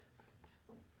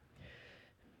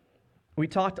We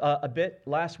talked a bit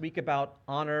last week about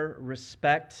honor,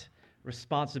 respect,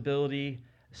 responsibility,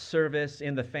 service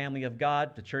in the family of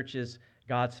God. The church is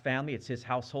God's family, it's His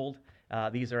household.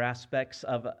 These are aspects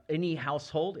of any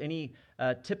household. Any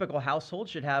typical household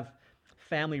should have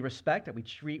family respect, that we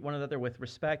treat one another with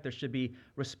respect. There should be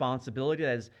responsibility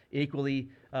that is equally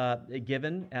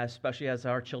given, especially as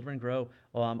our children grow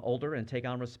older and take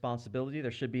on responsibility.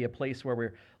 There should be a place where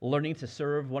we're learning to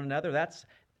serve one another. That's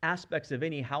aspects of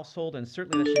any household, and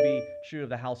certainly that should be true of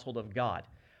the household of God.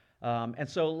 And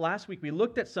so last week we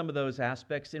looked at some of those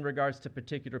aspects in regards to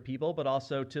particular people, but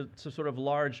also to sort of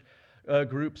large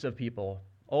groups of people.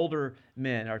 Older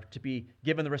men are to be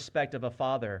given the respect of a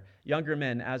father, younger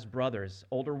men as brothers,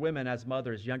 older women as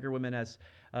mothers, younger women as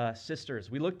sisters.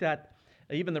 We looked at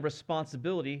even the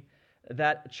responsibility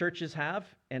that churches have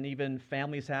and even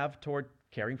families have toward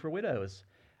caring for widows.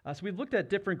 So we've looked at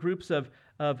different groups of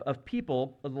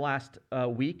people the last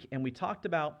week, and we talked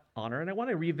about honor. And I want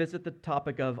to revisit the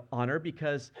topic of honor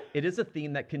because it is a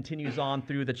theme that continues on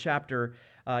through the chapter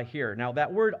here. Now,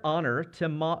 that word honor,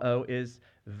 timao, is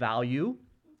value.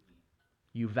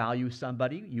 You value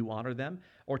somebody, you honor them,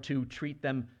 or to treat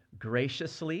them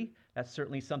graciously. That's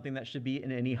certainly something that should be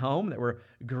in any home, that we're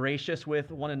gracious with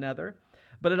one another.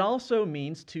 But it also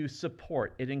means to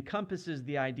support. It encompasses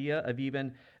the idea of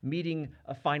even meeting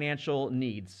financial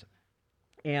needs.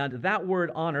 And that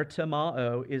word honor,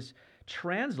 timao, is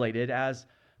translated as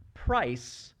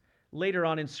price later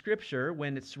on in Scripture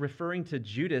when it's referring to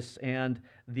Judas and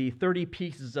the 30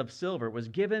 pieces of silver was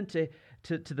given to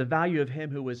the value of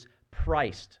him who was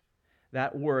priced.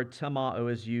 That word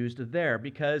timao is used there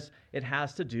because it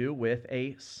has to do with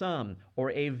a sum or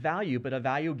a value, but a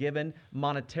value given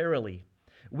monetarily.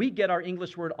 We get our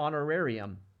English word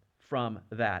honorarium from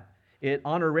that.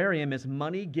 Honorarium is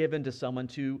money given to someone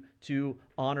to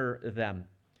honor them.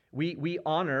 We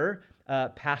honor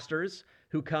pastors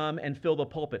who come and fill the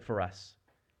pulpit for us.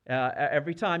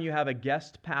 Every time you have a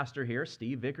guest pastor here,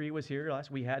 Steve Vickery was here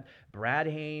last. We had Brad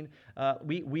Hain.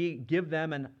 We give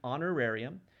them an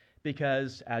honorarium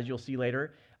because, as you'll see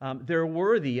later, they're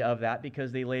worthy of that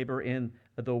because they labor in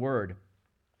the word.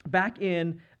 Back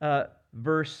in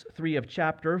verse 3 of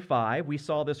chapter 5, we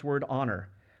saw this word honor.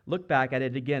 Look back at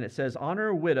it again. It says,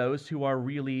 honor widows who are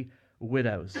really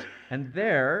widows. And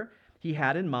there, he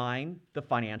had in mind the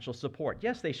financial support.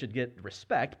 Yes, they should get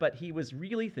respect, but he was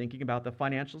really thinking about the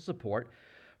financial support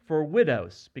for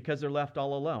widows because they're left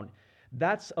all alone.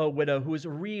 That's a widow who is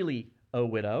really a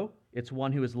widow. It's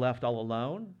one who is left all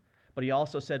alone. But he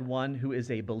also said one who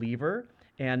is a believer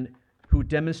and who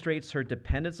demonstrates her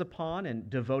dependence upon and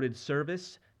devoted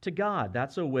service to God.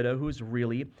 That's a widow who's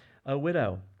really a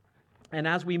widow. And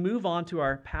as we move on to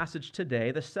our passage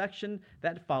today, the section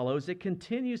that follows, it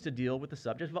continues to deal with the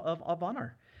subject of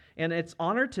honor. And it's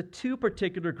honor to two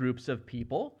particular groups of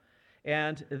people,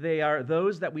 and they are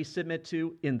those that we submit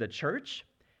to in the church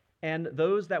and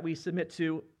those that we submit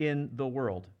to in the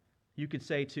world. You could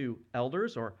say to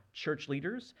elders or church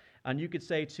leaders, and you could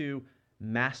say to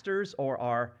masters or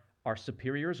our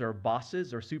superiors or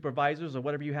bosses or supervisors or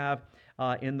whatever you have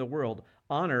in the world.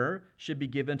 Honor should be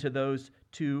given to those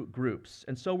two groups.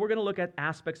 And so we're going to look at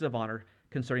aspects of honor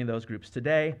concerning those groups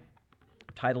today.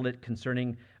 Titled it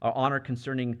Honor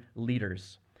Concerning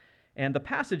Leaders. And the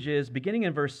passage is beginning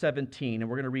in verse 17, and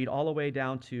we're going to read all the way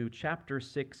down to chapter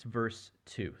 6, verse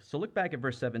 2. So look back at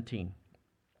verse 17.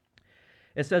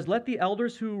 It says, let the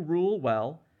elders who rule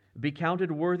well be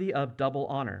counted worthy of double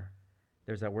honor.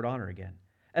 There's that word honor again.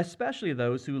 Especially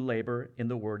those who labor in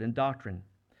the word and doctrine.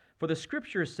 For the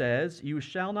Scripture says, you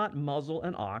shall not muzzle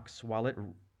an ox while it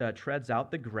treads out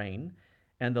the grain,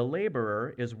 and the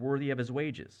laborer is worthy of his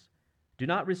wages. Do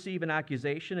not receive an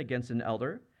accusation against an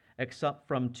elder, except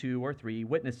from 2 or 3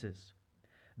 witnesses.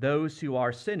 Those who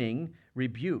are sinning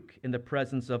rebuke in the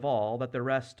presence of all, that the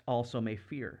rest also may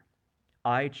fear.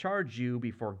 I charge you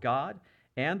before God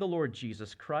and the Lord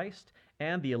Jesus Christ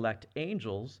and the elect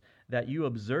angels that you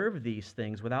observe these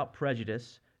things without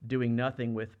prejudice, doing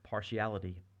nothing with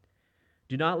partiality.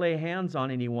 Do not lay hands on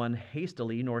anyone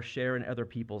hastily, nor share in other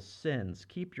people's sins.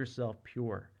 Keep yourself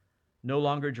pure. No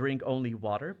longer drink only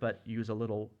water, but use a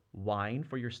little wine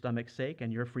for your stomach's sake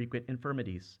and your frequent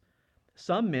infirmities.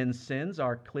 Some men's sins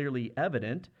are clearly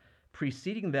evident,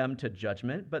 preceding them to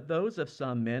judgment, but those of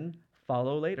some men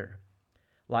follow later.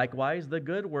 Likewise, the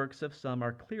good works of some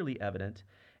are clearly evident,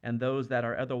 and those that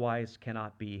are otherwise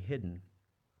cannot be hidden.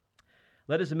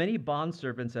 Let as many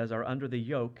bondservants as are under the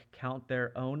yoke count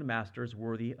their own masters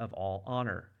worthy of all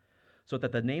honor, so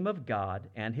that the name of God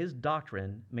and his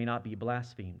doctrine may not be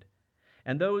blasphemed.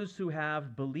 And those who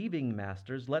have believing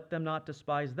masters, let them not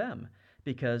despise them,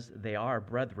 because they are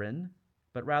brethren.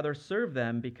 but rather serve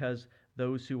them because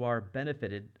those who are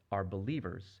benefited are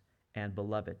believers and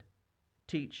beloved.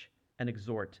 Teach and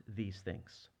exhort these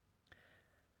things.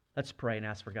 Let's pray and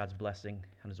ask for God's blessing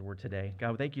on his word today.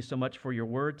 God, thank you so much for your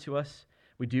word to us.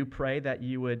 We do pray that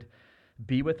you would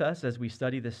be with us as we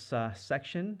study this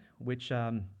section, which,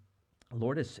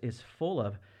 Lord, is full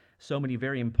of so many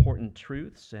very important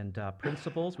truths and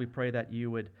principles. We pray that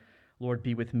you would, Lord,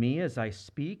 be with me as I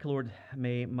speak. Lord,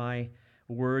 may my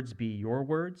words be your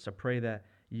words. I pray that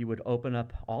you would open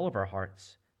up all of our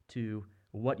hearts to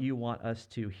what you want us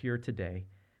to hear today.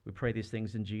 We pray these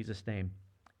things in Jesus' name.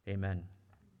 Amen.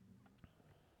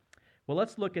 Well,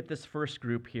 let's look at this first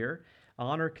group here,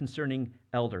 honor concerning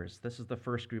elders. This is the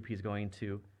first group he's going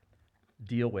to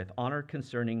deal with, honor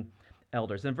concerning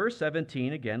elders. In verse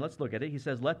 17, again, let's look at it. He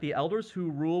says, let the elders who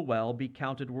rule well be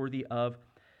counted worthy of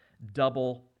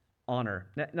double honor.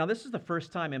 Now, this is the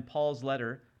first time in Paul's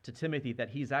letter to Timothy that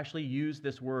he's actually used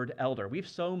this word elder. We've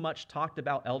so much talked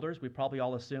about elders, we probably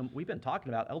all assume we've been talking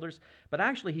about elders, but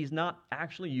actually he's not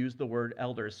actually used the word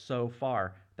elders so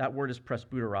far. That word is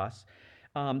presbyteros.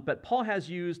 But Paul has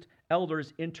used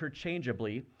elders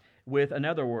interchangeably with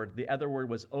another word. The other word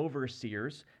was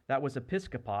overseers. That was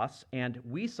episkopos, and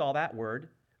we saw that word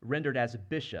rendered as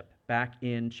bishop back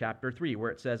in chapter 3, where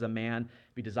it says a man,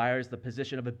 if he desires the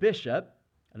position of a bishop,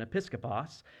 an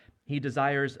episkopos, he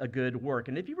desires a good work.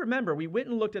 And if you remember, we went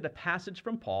and looked at a passage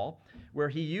from Paul where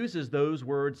he uses those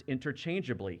words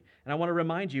interchangeably. And I want to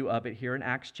remind you of it here in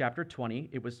Acts chapter 20.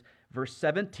 It was verse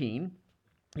 17.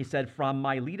 He said, from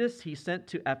Miletus he sent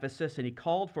to Ephesus, and he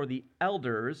called for the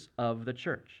elders of the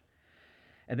church.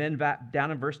 And then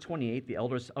down in verse 28, the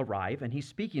elders arrive, and he's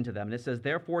speaking to them. And it says,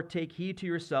 therefore take heed to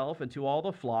yourself and to all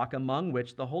the flock among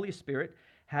which the Holy Spirit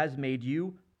has made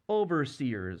you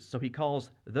overseers. So he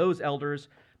calls those elders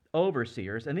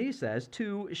overseers. And he says,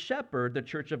 to shepherd the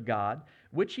church of God,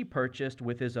 which he purchased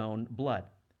with his own blood.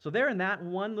 So there in that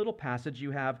one little passage,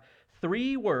 you have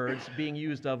three words being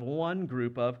used of one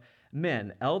group of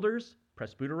men. Elders,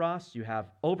 presbyteros, you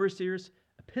have overseers,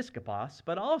 episkopos,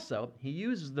 but also he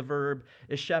uses the verb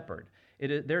is shepherd.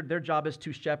 Their job is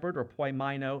to shepherd or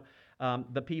poimino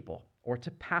the people, or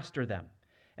to pastor them.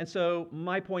 And so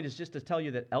my point is just to tell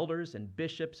you that elders and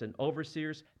bishops and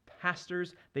overseers,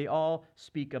 pastors, they all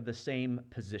speak of the same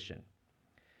position.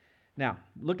 Now,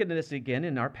 look at this again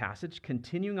in our passage,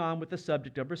 continuing on with the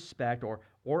subject of respect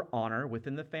or honor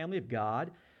within the family of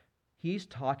God. He's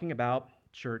talking about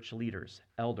church leaders,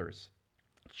 elders.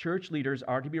 Church leaders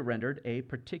are to be rendered a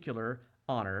particular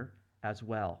honor as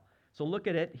well. So look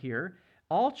at it here.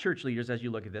 All church leaders, as you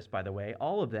look at this, by the way,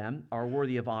 all of them are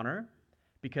worthy of honor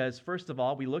because, first of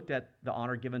all, we looked at the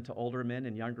honor given to older men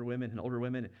and younger women and older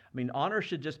women. I mean, honor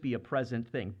should just be a present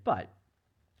thing, but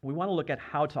we want to look at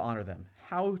how to honor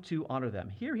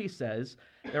them, Here he says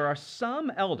there are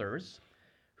some elders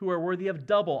who are worthy of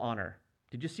double honor.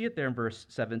 Did you see it there in verse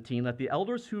 17? Let the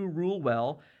elders who rule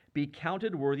well be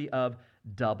counted worthy of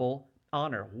double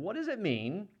honor. What does it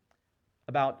mean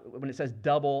about when it says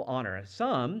double honor?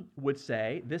 Some would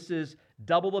say this is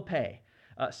double the pay.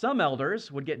 Some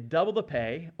elders would get double the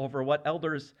pay over what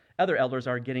other elders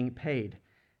are getting paid.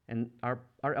 And our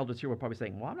elders here were probably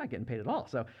saying, well, I'm not getting paid at all.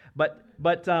 So, but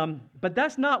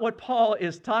that's not what Paul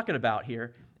is talking about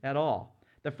here at all.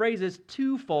 The phrase is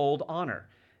twofold honor.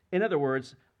 In other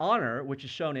words, honor, which is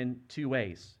shown in two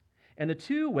ways. And the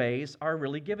two ways are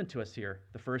really given to us here.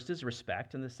 The first is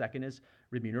respect, and the second is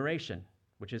remuneration,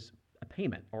 which is a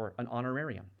payment or an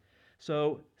honorarium.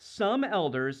 So some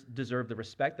elders deserve the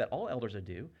respect that all elders are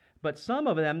due, but some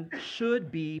of them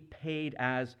should be paid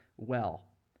as well.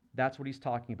 That's what he's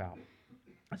talking about.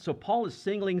 So Paul is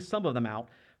singling some of them out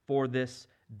for this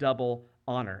double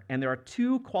honor. And there are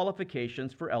two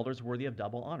qualifications for elders worthy of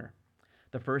double honor.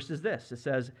 The first is this. It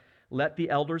says, let the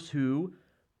elders who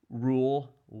rule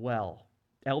well.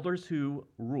 Elders who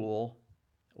rule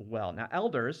well. Now,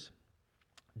 elders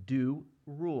do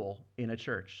rule in a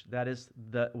church. That is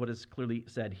what is clearly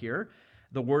said here.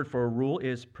 The word for rule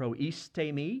is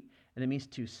proistemi, and it means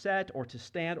to set or to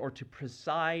stand or to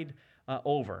preside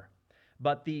over.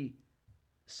 But the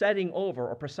setting over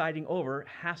or presiding over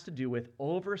has to do with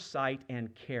oversight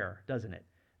and care, doesn't it?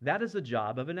 That is the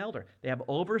job of an elder. They have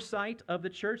oversight of the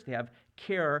church. They have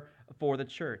care for the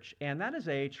church. And that is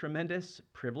a tremendous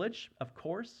privilege, of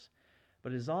course,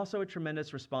 but it is also a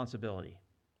tremendous responsibility.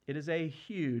 It is a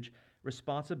huge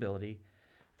responsibility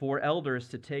for elders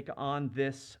to take on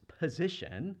this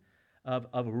position of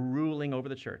ruling over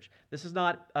the church. This is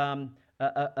not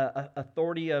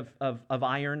authority of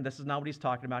iron. This is not what he's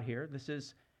talking about here. This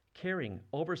is caring,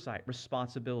 oversight,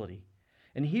 responsibility.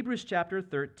 In Hebrews chapter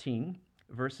 13,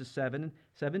 verses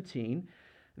 17,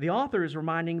 the author is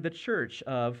reminding the church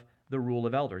of the rule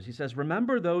of elders. He says,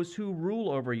 "Remember those who rule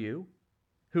over you,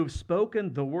 who've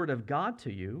spoken the word of God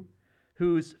to you,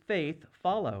 whose faith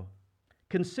follow,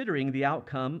 considering the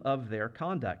outcome of their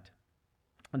conduct."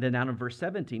 And then down in verse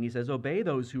 17, he says, "Obey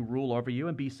those who rule over you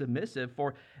and be submissive,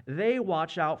 for they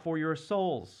watch out for your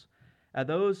souls, as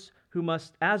those who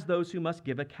must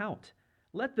give account.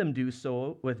 Let them do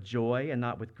so with joy and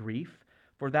not with grief,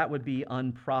 for that would be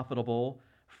unprofitable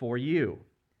for you."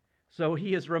 So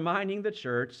he is reminding the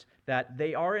church that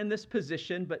they are in this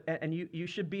position, and you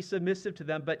should be submissive to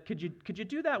them, but could you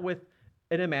do that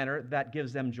in a manner that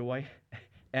gives them joy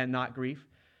and not grief?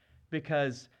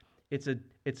 Because it's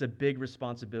a big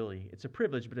responsibility. It's a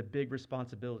privilege, but a big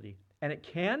responsibility. And it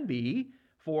can be,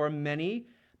 for many,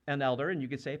 an elder, and you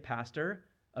could say pastor,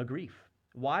 a grief.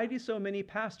 Why do so many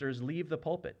pastors leave the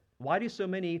pulpit? Why do so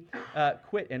many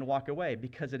quit and walk away?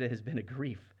 Because it has been a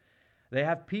grief. They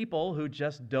have people who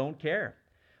just don't care,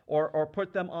 or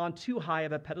put them on too high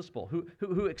of a pedestal,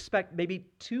 who expect maybe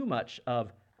too much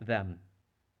of them.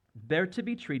 They're to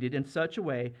be treated in such a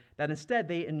way that instead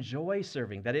they enjoy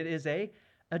serving, that it is a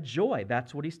joy.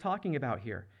 That's what he's talking about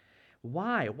here.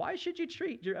 Why? Why should you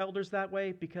treat your elders that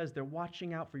way? Because they're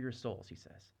watching out for your souls, he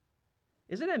says.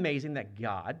 Isn't it amazing that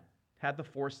God had the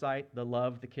foresight, the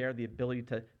love, the care, the ability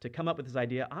to come up with this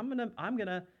idea? Here's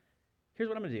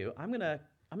what I'm gonna do. I'm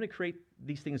gonna create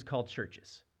these things called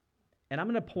churches. And I'm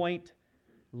gonna appoint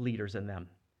leaders in them.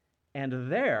 And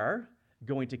they're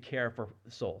going to care for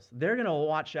souls. They're gonna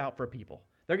watch out for people.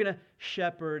 They're gonna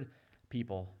shepherd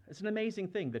people. It's an amazing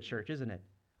thing, the church, isn't it?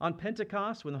 On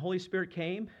Pentecost, when the Holy Spirit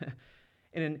came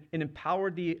and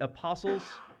empowered the apostles,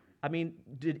 I mean,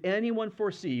 did anyone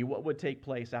foresee what would take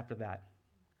place after that?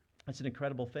 That's an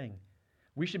incredible thing.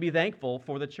 We should be thankful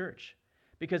for the church.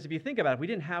 Because if you think about it, if we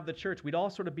didn't have the church, we'd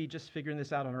all sort of be just figuring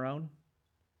this out on our own,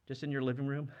 just in your living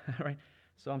room, right?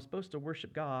 So I'm supposed to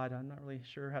worship God. I'm not really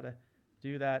sure how to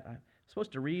do that. I'm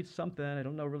supposed to read something. I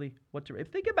don't know really what to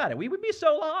read. Think about it. We would be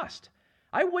so lost.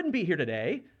 I wouldn't be here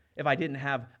today if I didn't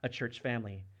have a church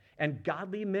family and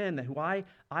godly men who I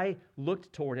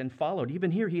looked toward and followed.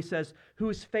 Even here he says,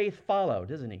 whose faith followed,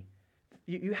 doesn't he?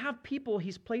 You have people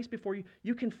he's placed before you.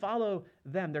 You can follow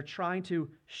them. They're trying to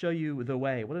show you the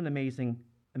way. What an amazing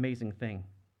thing.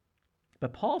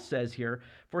 But Paul says here,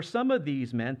 for some of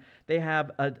these men,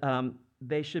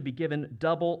 they should be given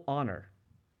double honor.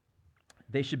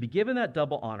 They should be given that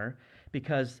double honor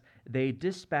because they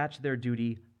dispatch their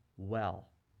duty well.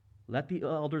 Let the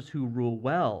elders who rule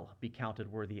well be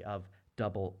counted worthy of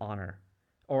double honor.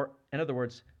 Or, in other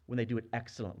words, when they do it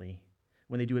excellently,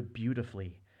 when they do it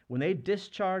beautifully, when they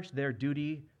discharge their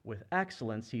duty with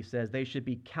excellence, he says, they should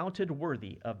be counted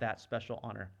worthy of that special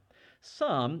honor.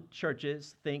 Some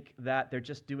churches think that they're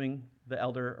just doing the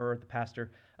elder or the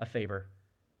pastor a favor.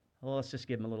 Well, let's just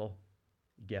give him a little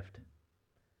gift.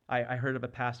 I heard of a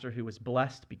pastor who was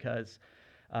blessed because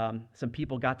some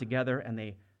people got together and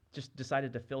they just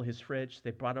decided to fill his fridge.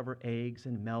 They brought over eggs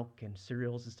and milk and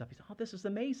cereals and stuff. He said, "Oh, this is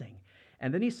amazing."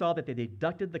 And then he saw that they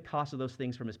deducted the cost of those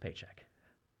things from his paycheck.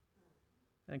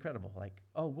 Incredible. Like,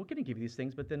 oh, we're going to give you these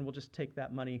things, but then we'll just take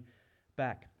that money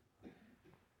back.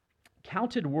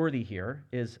 Counted worthy here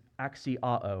is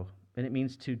axiao, and it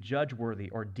means to judge worthy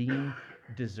or deem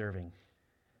deserving.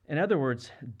 In other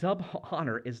words, double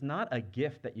honor is not a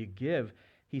gift that you give.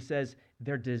 He says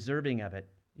they're deserving of it.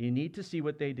 You need to see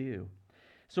what they do.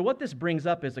 So what this brings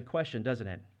up is a question, doesn't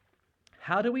it?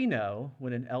 How do we know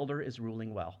when an elder is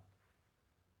ruling well?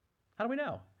 How do we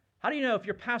know? How do you know if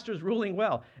your pastor is ruling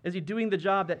well? Is he doing the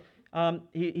job that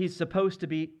he's supposed to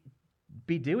be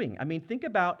doing? I mean, think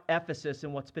about Ephesus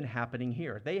and what's been happening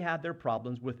here. They had their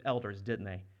problems with elders, didn't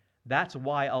they? That's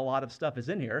why a lot of stuff is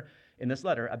in here in this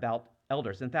letter about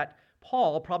elders. In fact,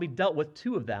 Paul probably dealt with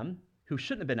two of them who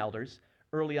shouldn't have been elders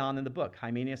early on in the book,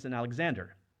 Hymenaeus and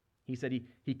Alexander. He said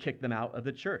he kicked them out of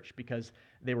the church because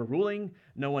they were ruling.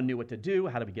 No one knew what to do.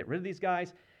 How do we get rid of these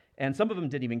guys? And some of them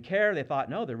didn't even care. They thought,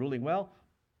 no, they're ruling well.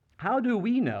 How do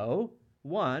we know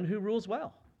one who rules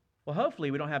well? Well,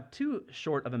 hopefully we don't have too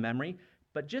short of a memory,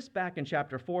 but just back in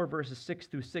chapter 4, verses 6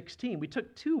 through 16, we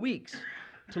took 2 weeks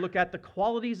to look at the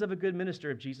qualities of a good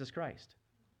minister of Jesus Christ.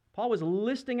 Paul was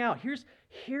listing out,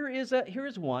 here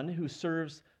is one who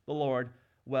serves the Lord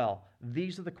well.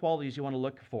 These are the qualities you want to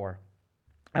look for.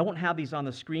 I won't have these on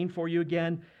the screen for you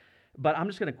again, but I'm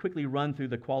just going to quickly run through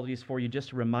the qualities for you just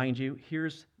to remind you.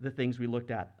 Here's the things we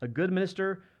looked at. A good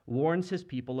minister warns his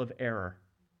people of error.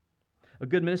 A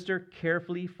good minister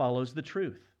carefully follows the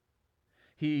truth.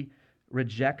 He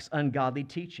rejects ungodly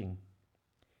teaching.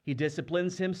 He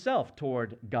disciplines himself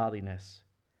toward godliness.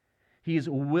 He's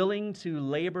willing to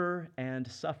labor and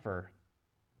suffer.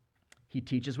 He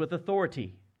teaches with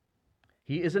authority.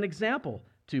 He is an example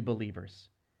to believers.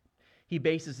 He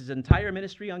bases his entire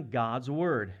ministry on God's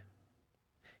word.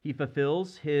 He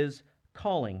fulfills his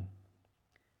calling.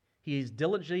 He is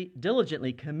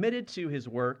diligently committed to his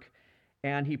work,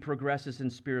 and he progresses in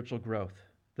spiritual growth.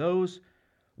 Those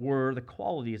were the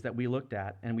qualities that we looked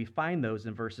at, and we find those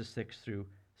in verses 6 through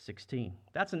 16.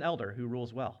 That's an elder who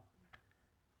rules well.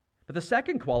 But the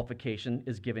second qualification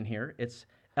is given here. It's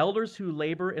elders who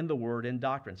labor in the word and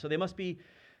doctrine. So they must be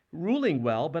ruling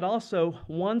well, but also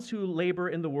ones who labor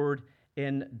in the word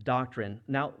and doctrine.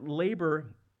 Now,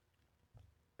 labor,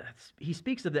 he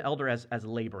speaks of the elder as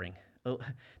laboring.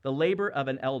 The labor of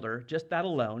an elder, just that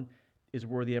alone, is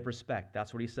worthy of respect.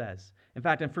 That's what he says. In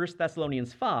fact, in 1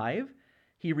 Thessalonians 5,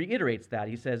 he reiterates that.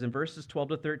 He says in verses 12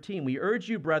 to 13, "We urge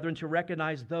you, brethren, to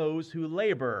recognize those who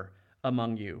labor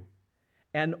among you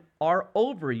and are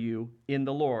over you in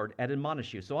the Lord and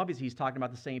admonish you." So obviously he's talking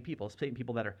about the same people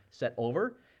that are set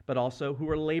over, but also who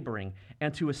are laboring.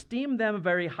 "And to esteem them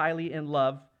very highly in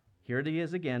love," here it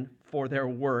is again, "for their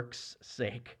work's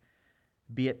sake.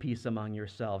 Be at peace among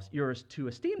yourselves." You're to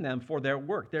esteem them for their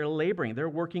work. They're laboring. They're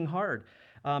working hard.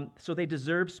 So they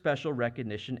deserve special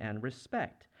recognition and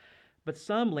respect. But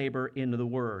some labor in the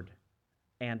word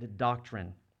and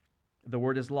doctrine. The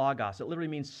word is logos. It literally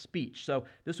means speech. So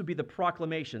this would be the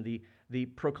proclamation, the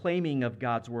proclaiming of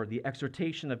God's word, the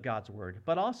exhortation of God's word,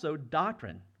 but also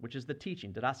doctrine, which is the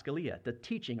teaching, didaskalia, the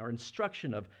teaching or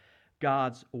instruction of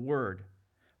God's word.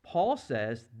 Paul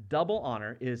says double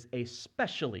honor is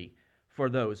especially for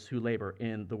those who labor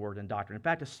in the word and doctrine. In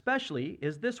fact, especially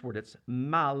is this word. It's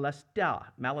malasta.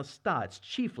 It's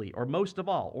chiefly, or most of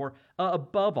all, or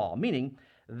above all, meaning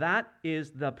that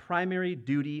is the primary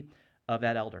duty of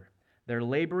that elder. They're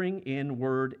laboring in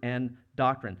word and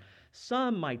doctrine.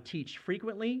 Some might teach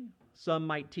frequently, some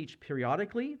might teach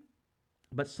periodically,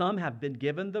 but some have been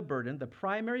given the burden, the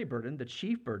primary burden, the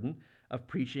chief burden of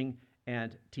preaching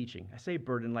and teaching. I say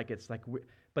burden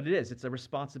but it is. It's a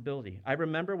responsibility. I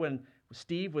remember when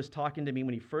Steve was talking to me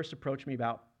when he first approached me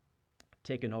about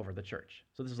taking over the church.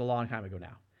 So this is a long time ago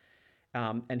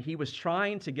now. And he was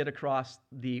trying to get across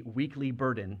the weekly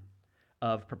burden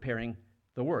of preparing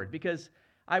the word, because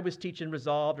I was teaching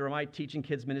Resolved, or am I teaching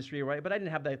kids ministry, right? But I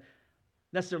didn't have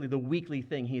necessarily the weekly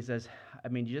thing. He says,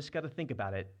 you just got to think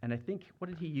about it. And I think, what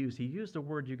did he use? He used the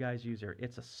word you guys use here.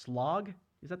 It's a slog.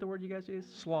 Is that the word you guys use?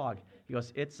 Slog. He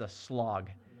goes, "It's a slog."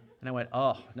 And I went,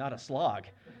 "Oh, not a slog."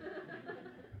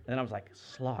 And then I was like,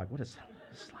 "Slog? What is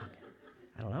a slog?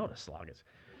 I don't know what a slog is."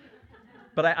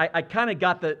 But I kind of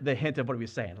got the hint of what he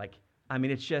was saying.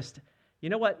 It's just, you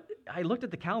know what? I looked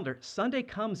at the calendar. Sunday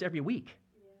comes every week.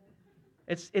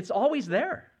 It's always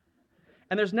there.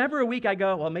 And there's never a week I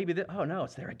go, well, maybe, oh no,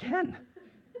 it's there again.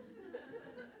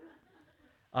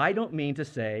 I don't mean to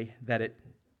say that it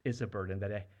is a burden,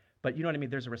 but you know what I mean?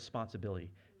 There's a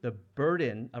responsibility. The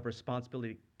burden of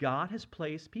responsibility. God has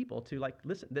placed people to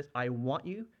listen, I want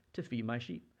you to feed my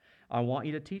sheep. I want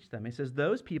you to teach them. He says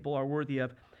those people are worthy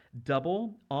of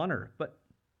double honor. But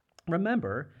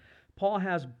remember, Paul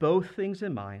has both things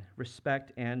in mind,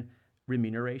 respect and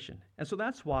remuneration. And so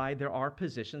that's why there are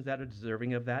positions that are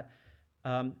deserving of that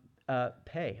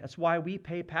pay. That's why we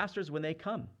pay pastors when they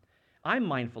come. I'm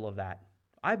mindful of that.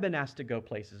 I've been asked to go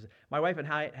places. My wife and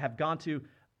I have gone to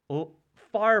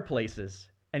far places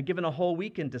and given a whole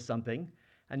weekend to something,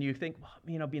 and you think, well,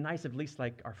 it'd be nice if at least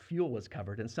our fuel was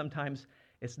covered, and sometimes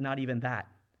it's not even that.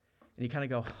 And you kind of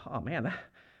go, oh man,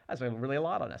 that's really a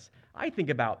lot on us. I think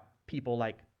about people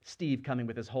like Steve coming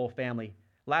with his whole family.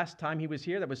 Last time he was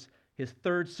here, that was his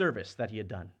third service that he had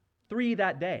done. 3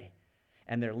 that day.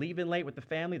 And they're leaving late with the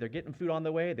family, they're getting food on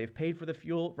the way, they've paid for the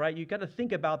fuel, right? You've got to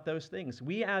think about those things.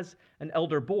 We as an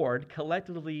elder board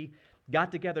collectively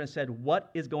got together and said, what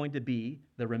is going to be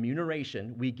the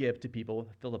remuneration we give to people who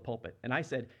fill the pulpit? And I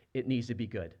said, it needs to be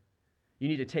good. You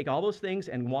need to take all those things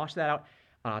and wash that out.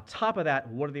 On top of that,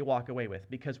 what do they walk away with?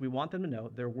 Because we want them to know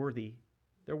they're worthy.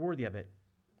 They're worthy of it.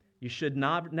 You should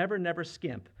never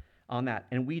skimp on that.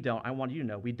 And we don't. I want you to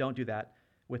know we don't do that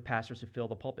with pastors who fill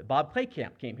the pulpit. Bob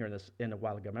Claycamp came here in a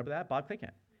while ago. Remember that? Bob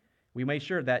Claycamp. We made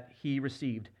sure that he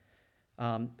received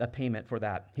a payment for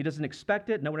that. He doesn't expect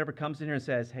it. No one ever comes in here and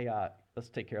says, hey, let's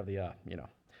take care of the,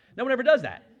 No one ever does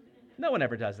that. No one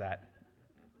ever does that.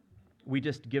 We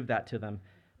just give that to them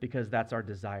because that's our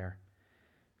desire.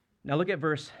 Now look at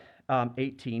verse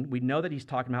 18. We know that he's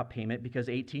talking about payment because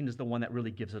 18 is the one that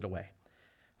really gives it away.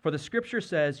 For the scripture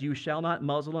says, you shall not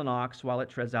muzzle an ox while it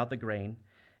treads out the grain,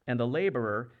 and the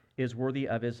laborer is worthy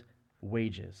of his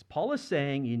wages. Paul is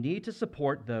saying you need to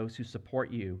support those who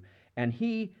support you, And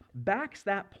he backs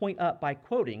that point up by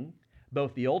quoting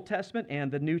both the Old Testament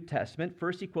and the New Testament.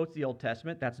 First, he quotes the Old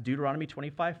Testament. That's Deuteronomy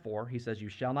 25:4. He says, "You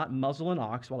shall not muzzle an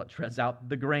ox while it treads out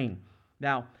the grain."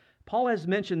 Now, Paul has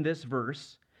mentioned this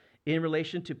verse in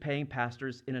relation to paying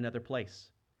pastors in another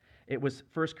place. It was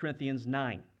 1 Corinthians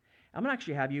 9. I'm going to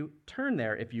actually have you turn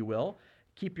there, if you will.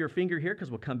 Keep your finger here because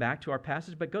we'll come back to our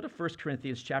passage, but go to 1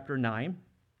 Corinthians chapter 9.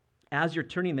 As you're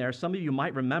turning there, some of you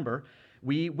might remember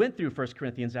we went through 1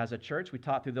 Corinthians as a church. We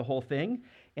taught through the whole thing.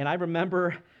 And I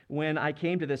remember when I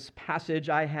came to this passage,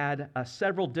 I had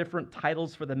several different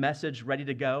titles for the message ready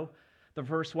to go. The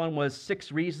first one was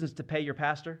 6 Reasons to Pay Your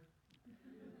Pastor.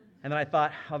 And then I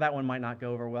thought, oh, that one might not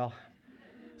go over well.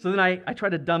 So then I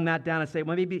tried to dumb that down and say,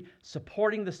 well, maybe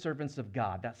supporting the servants of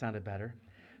God. That sounded better.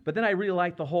 But then I really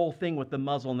liked the whole thing with the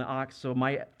muzzle and the ox. So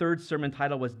my third sermon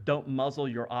title was Don't Muzzle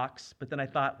Your Ox. But then I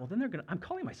thought, well, then I'm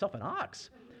calling myself an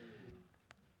ox.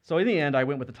 So in the end, I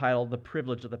went with the title, The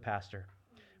Privilege of the Pastor,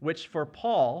 which for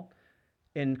Paul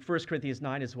in 1 Corinthians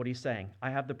 9 is what he's saying.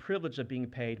 I have the privilege of being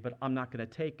paid, but I'm not going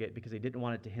to take it because he didn't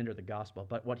want it to hinder the gospel.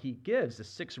 But what he gives is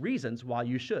 6 reasons why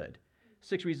you should.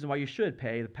 6 reasons why you should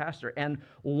pay the pastor. And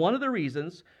one of the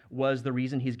reasons was the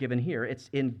reason he's given here. It's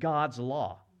in God's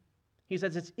law. He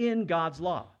says it's in God's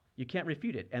law. You can't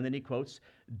refute it. And then he quotes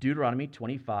Deuteronomy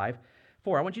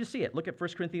 25:4. I want you to see it. Look at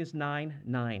 1 Corinthians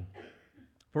 9:9.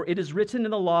 For it is written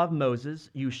in the law of Moses,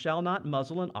 you shall not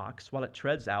muzzle an ox while it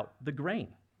treads out the grain.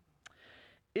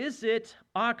 Is it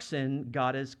oxen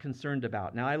God is concerned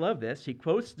about? Now, I love this. He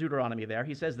quotes Deuteronomy there.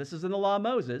 He says, this is in the law of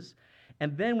Moses.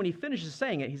 And then when he finishes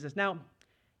saying it, he says, now,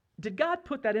 did God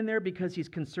put that in there because he's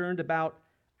concerned about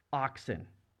oxen?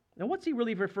 Now, what's he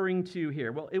really referring to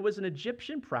here? Well, it was an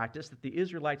Egyptian practice that the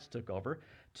Israelites took over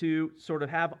to sort of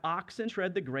have oxen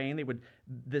tread the grain. They would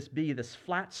be this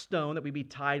flat stone that would be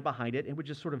tied behind it and would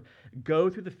just sort of go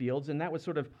through the fields, and that would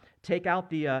sort of take out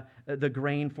the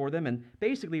grain for them. And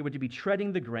basically, it would be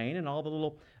treading the grain and all the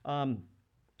little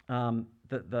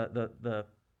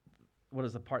what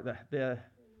is the part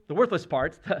the worthless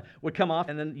parts would come off,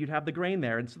 and then you'd have the grain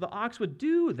there. And so the ox would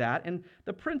do that, and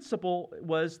the principle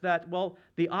was that, well,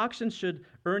 the oxen should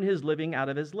earn his living out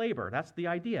of his labor. That's the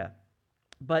idea.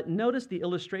 But notice the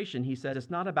illustration. He said it's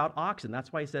not about oxen.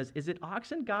 That's why he says, is it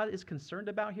oxen God is concerned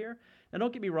about here? Now,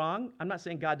 don't get me wrong. I'm not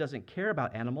saying God doesn't care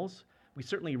about animals. We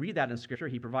certainly read that in Scripture.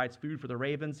 He provides food for the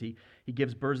ravens. He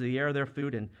gives birds of the air their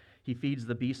food, and he feeds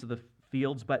the beasts of the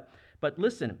fields. But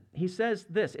listen, he says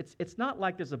this. It's not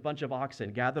like there's a bunch of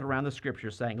oxen gathered around the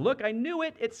Scripture saying, look, I knew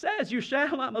it. It says you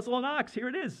shall not muzzle an ox. Here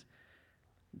it is.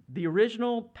 The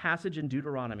original passage in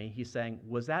Deuteronomy, he's saying,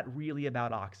 was that really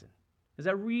about oxen? Is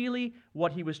that really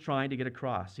what he was trying to get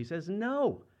across? He says,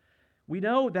 no. We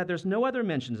know that there's no other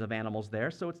mentions of animals there,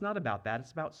 so it's not about that.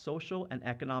 It's about social and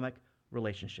economic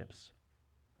relationships.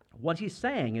 What he's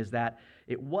saying is that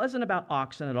it wasn't about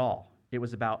oxen at all. It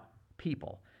was about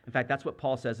people. In fact, that's what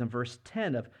Paul says in verse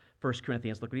 10 of 1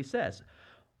 Corinthians. Look what he says.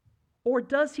 Or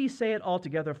does he say it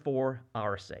altogether for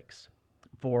our sakes?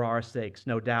 For our sakes,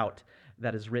 no doubt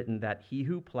that is written that he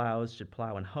who plows should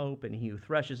plow in hope, and he who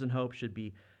threshes in hope should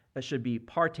be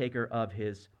partaker of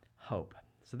his hope.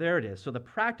 So there it is. So the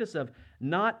practice of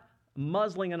not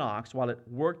muzzling an ox while it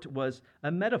worked was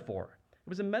a metaphor. It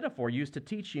was a metaphor used to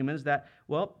teach humans that,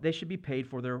 well, they should be paid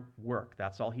for their work.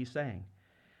 That's all he's saying.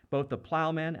 Both the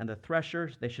plowman and the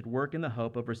thresher, they should work in the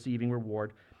hope of receiving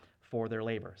reward for their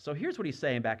labor. So here's what he's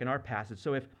saying back in our passage.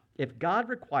 So if God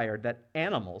required that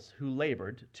animals who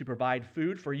labored to provide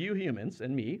food for you humans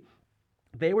and me,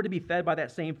 they were to be fed by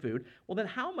that same food, well, then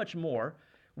how much more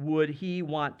would he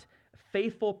want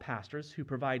faithful pastors who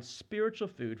provide spiritual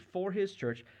food for his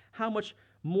church? How much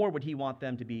more would he want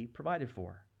them to be provided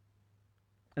for?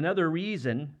 Another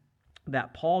reason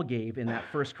that Paul gave in that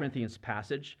 1 Corinthians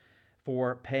passage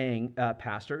for paying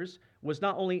pastors was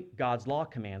not only God's law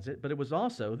commands it, but it was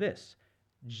also this.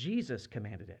 Jesus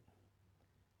commanded it.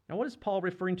 Now, what is Paul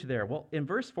referring to there? Well, in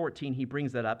verse 14, he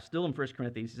brings that up, still in 1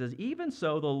 Corinthians. He says, even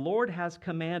so, the Lord has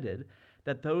commanded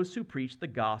that those who preach the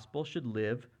gospel should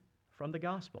live from the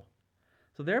gospel.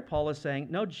 So there Paul is saying,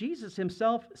 no, Jesus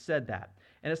himself said that.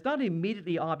 And it's not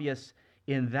immediately obvious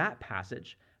in that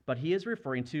passage, but he is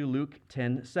referring to Luke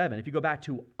 10:7. If you go back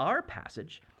to our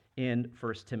passage in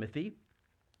 1 Timothy,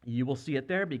 you will see it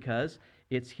there because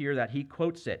it's here that he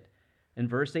quotes it. In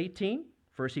verse 18,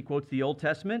 first he quotes the Old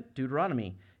Testament,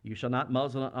 Deuteronomy, you shall not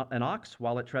muzzle an ox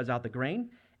while it treads out the grain.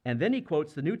 And then he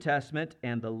quotes the New Testament,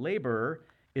 and the laborer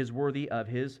is worthy of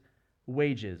his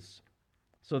wages.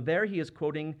 So there he is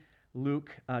quoting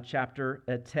Luke chapter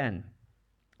 10.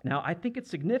 Now, I think it's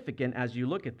significant as you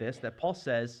look at this that Paul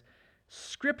says,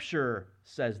 Scripture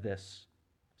says this.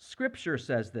 Scripture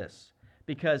says this,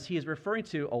 because he is referring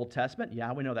to Old Testament.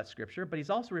 Yeah, we know that's Scripture, but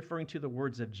he's also referring to the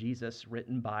words of Jesus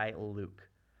written by Luke.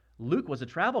 Luke was a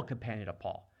travel companion of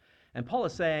Paul. And Paul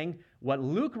is saying what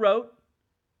Luke wrote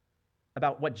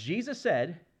about what Jesus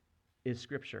said is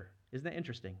Scripture. Isn't that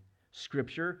interesting?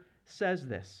 Scripture says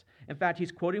this. In fact,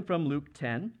 he's quoting from Luke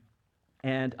 10.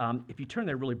 And if you turn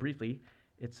there really briefly,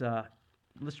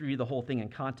 let's review the whole thing in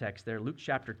context there. Luke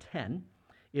chapter 10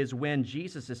 is when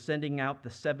Jesus is sending out the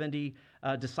 70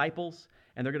 disciples,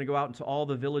 and they're going to go out into all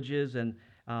the villages, and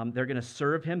they're going to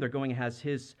serve him. They're going as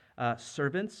his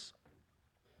servants.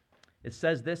 It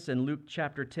says this in Luke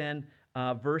chapter 10,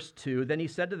 verse 2. Then he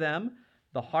said to them,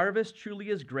 "The harvest truly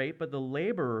is great, but the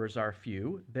laborers are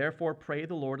few. Therefore pray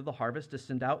the Lord of the harvest to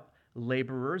send out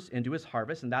laborers into his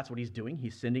harvest." And that's what he's doing.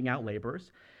 He's sending out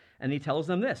laborers. And he tells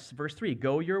them this, verse 3,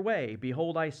 "Go your way.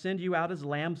 Behold, I send you out as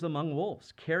lambs among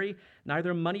wolves. Carry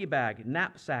neither money bag,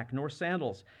 knapsack, nor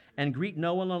sandals, and greet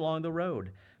no one along the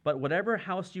road. But whatever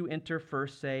house you enter,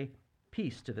 first say,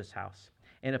 'Peace to this house.'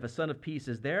 And if a son of peace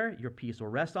is there, your peace will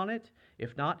rest on it.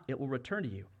 If not, it will return to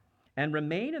you. And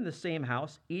remain in the same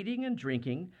house, eating and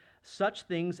drinking such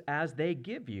things as they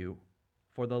give you,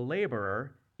 for the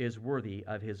laborer is worthy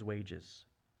of his wages.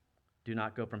 Do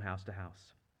not go from house to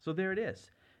house." So there it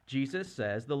is. Jesus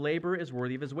says the laborer is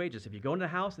worthy of his wages. If you go into a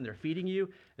house and they're feeding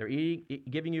you, they're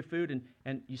giving you food,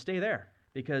 and you stay there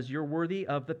because you're worthy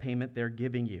of the payment they're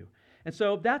giving you. And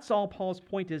so that's all Paul's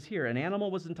point is here. An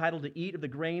animal was entitled to eat of the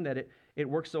grain that it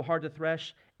works so hard to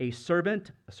thresh. A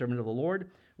servant of the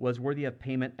Lord, was worthy of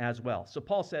payment as well. So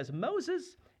Paul says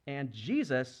Moses and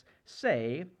Jesus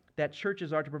say that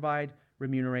churches are to provide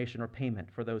remuneration or payment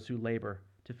for those who labor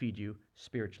to feed you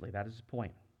spiritually. That is his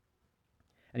point.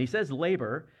 And he says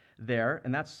labor there,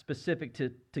 and that's specific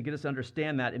to get us to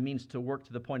understand that. It means to work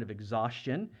to the point of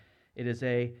exhaustion. It is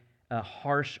a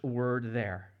harsh word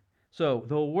there. So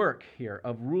the work here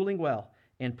of ruling well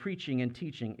and preaching and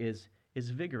teaching is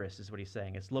vigorous, is what he's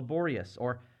saying. It's laborious,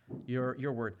 or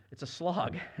your word, it's a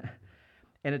slog,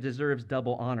 and it deserves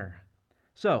double honor.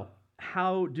 So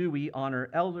how do we honor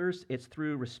elders? It's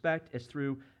through respect. It's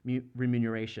through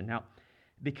remuneration. Now,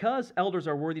 because elders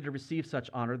are worthy to receive such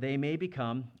honor, they may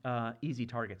become easy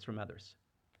targets from others.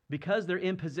 Because they're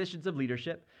in positions of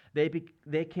leadership,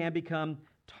 they can become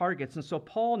targets. And so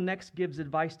Paul next gives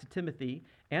advice to Timothy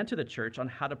and to the church on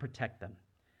how to protect them.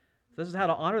 So this is how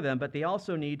to honor them, but they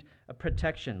also need a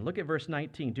protection. Look at verse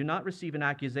 19. "Do not receive an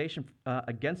accusation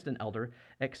against an elder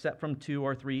except from 2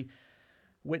 or 3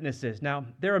 witnesses." Now,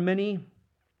 there are many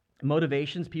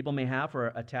motivations people may have for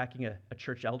attacking a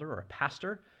church elder or a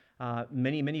pastor.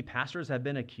 Many pastors have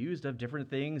been accused of different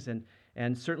things,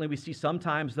 and certainly we see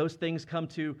sometimes those things come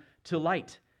to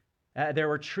light. There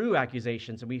were true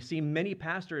accusations, and we see many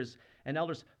pastors and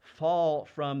elders fall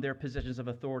from their positions of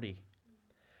authority.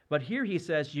 But here he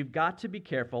says you've got to be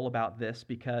careful about this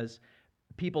because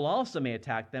people also may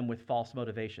attack them with false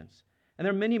motivations. And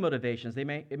there are many motivations. It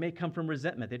may come from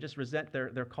resentment. They just resent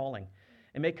their calling.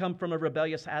 It may come from a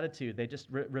rebellious attitude. They just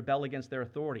rebel against their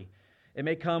authority. It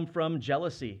may come from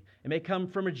jealousy. It may come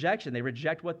from rejection. They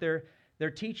reject what they're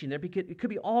teaching. It could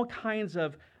be all kinds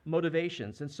of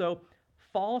motivations. And so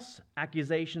false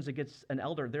accusations against an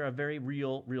elder, they're a very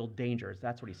real danger.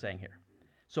 That's what he's saying here.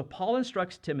 So Paul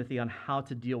instructs Timothy on how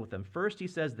to deal with them. First, he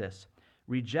says this: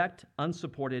 reject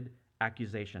unsupported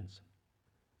accusations.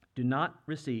 Do not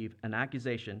receive an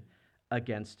accusation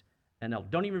against an elder.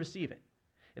 Don't even receive it.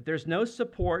 If there's no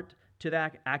support to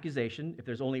that accusation, if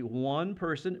there's only one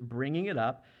person bringing it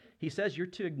up, he says you're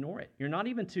to ignore it. You're not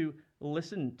even to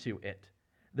listen to it.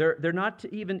 They're not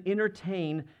to even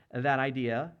entertain that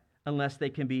idea unless they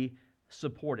can be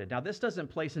supported. Now, this doesn't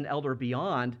place an elder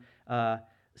beyond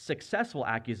successful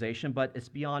accusation, but it's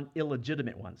beyond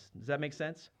illegitimate ones. Does that make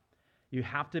sense? You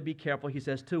have to be careful, he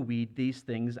says, to weed these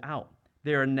things out.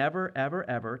 They are never, ever,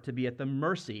 ever to be at the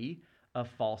mercy of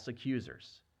false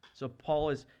accusers. So Paul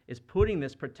is putting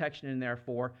this protection in there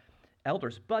for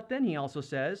elders. But then he also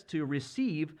says to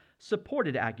receive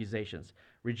supported accusations.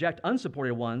 Reject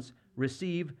unsupported ones,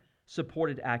 receive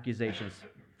supported accusations.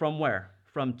 From where?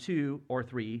 From 2 or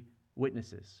 3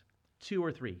 witnesses. 2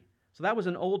 or 3. So that was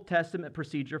an Old Testament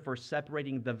procedure for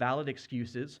separating the valid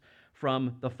excuses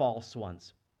from the false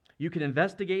ones. You can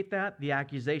investigate that. The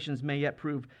accusations may yet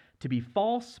prove to be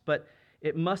false, but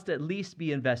it must at least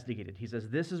be investigated. He says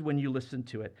this is when you listen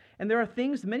to it. And there are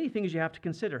many things you have to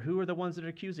consider. Who are the ones that are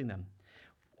accusing them?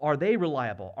 Are they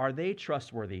reliable? Are they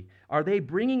trustworthy? Are they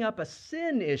bringing up a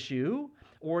sin issue,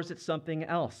 or is it something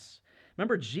else?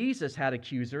 Remember, Jesus had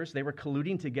accusers. They were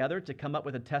colluding together to come up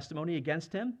with a testimony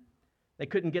against him. They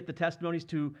couldn't get the testimonies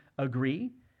to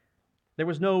agree. There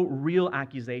was no real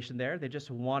accusation there. They just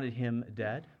wanted him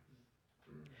dead.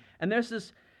 And there's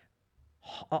this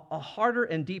a harder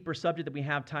and deeper subject that we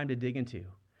have time to dig into.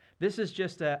 This is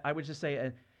just, I would just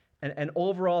say, an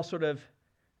overall sort of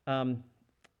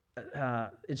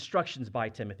instructions by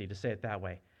Timothy, to say it that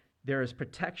way. There is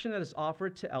protection that is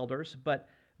offered to elders, but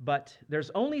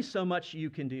there's only so much you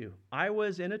can do. I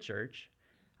was in a church.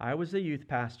 I was a youth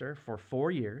pastor for 4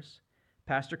 years.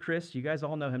 Pastor Chris, you guys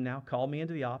all know him now, called me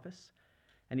into the office,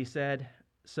 and he said,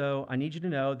 so I need you to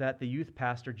know that the youth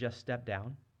pastor just stepped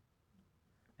down,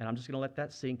 and I'm just going to let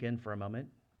that sink in for a moment.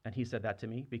 And he said that to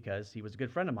me because he was a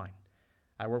good friend of mine.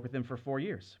 I worked with him for 4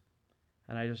 years.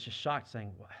 And I was just shocked,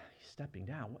 saying, well, he's stepping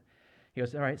down. He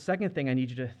goes, all right, second thing I need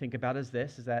you to think about is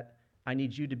this, is that I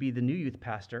need you to be the new youth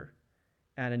pastor,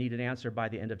 and I need an answer by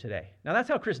the end of today. Now, that's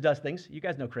how Chris does things. You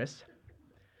guys know Chris.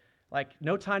 Like,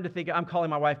 no time to think. I'm calling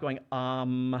my wife going,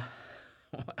 I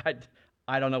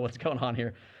don't know what's going on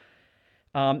here.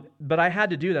 But I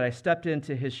had to do that. I stepped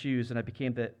into his shoes, and I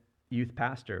became the youth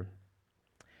pastor.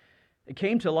 It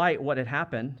came to light what had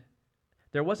happened.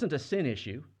 There wasn't a sin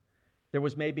issue. There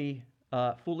was maybe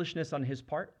foolishness on his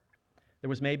part. There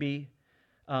was maybe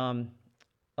a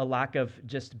lack of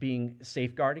just being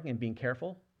safeguarding and being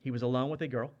careful. He was alone with a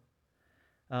girl.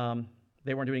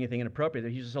 They weren't doing anything inappropriate.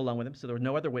 He was just alone with him, so there were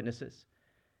no other witnesses.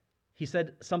 He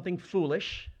said something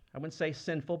foolish. I wouldn't say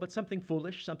sinful, but something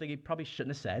foolish, something he probably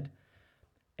shouldn't have said.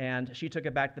 And she took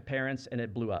it back to the parents, and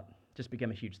it blew up. Just became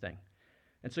a huge thing.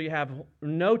 And so you have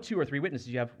no 2 or 3 witnesses.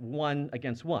 You have 1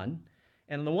 against 1.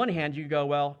 And on the one hand, you go,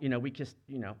 well, we just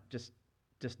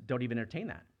don't even entertain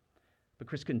that. But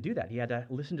Chris couldn't do that. He had to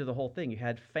listen to the whole thing. You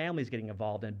had families getting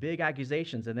involved and big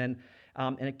accusations. And then,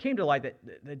 and it came to light that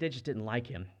they just didn't like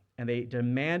him. And they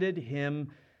demanded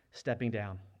him stepping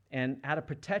down. And out of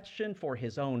protection for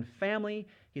his own family,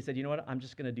 he said, you know what, I'm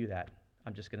just going to do that.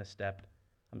 I'm going to step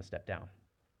down.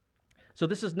 So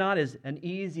this is not as an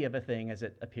easy of a thing as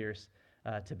it appears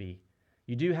to be.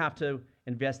 You do have to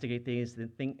investigate things and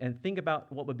think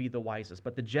about what would be the wisest.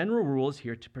 But the general rule is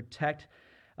here to protect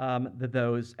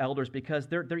those elders because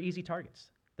they're easy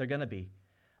targets. They're going to be.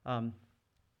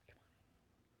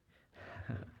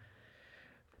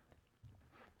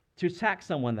 To attack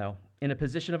someone, though, in a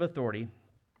position of authority,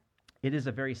 it is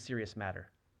a very serious matter.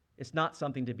 It's not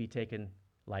something to be taken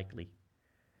lightly.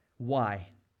 Why?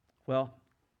 Well,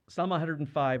 Psalm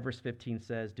 105, verse 15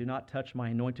 says, do not touch my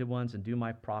anointed ones and do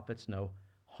my prophets no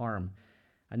harm.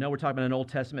 I know we're talking about an Old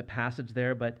Testament passage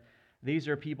there, but these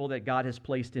are people that God has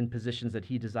placed in positions that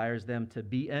he desires them to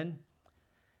be in,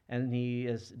 and he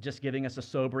is just giving us a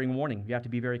sobering warning. You have to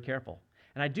be very careful.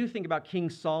 And I do think about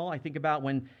King Saul. I think about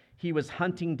when he was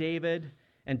hunting David,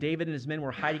 and David and his men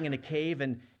were hiding in a cave,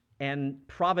 and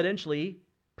providentially,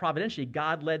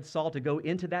 God led Saul to go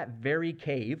into that very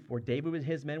cave where David and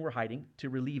his men were hiding to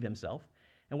relieve himself.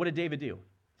 And what did David do?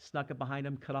 Snuck up behind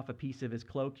him, cut off a piece of his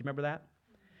cloak. You remember that?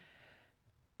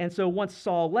 And so once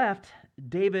Saul left,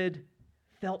 David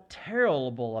felt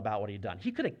terrible about what he'd done.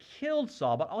 He could have killed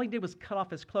Saul, but all he did was cut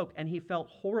off his cloak, and he felt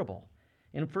horrible.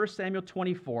 In 1 Samuel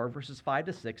 24, verses 5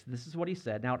 to 6, this is what he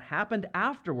said. Now it happened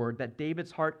afterward that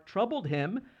David's heart troubled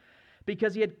him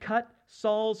because he had cut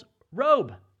Saul's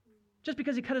robe. Just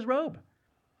because he cut his robe.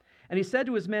 And he said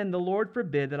to his men, the Lord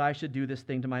forbid that I should do this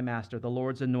thing to my master, the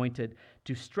Lord's anointed,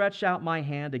 to stretch out my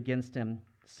hand against him,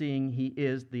 seeing he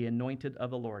is the anointed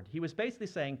of the Lord. He was basically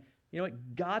saying, you know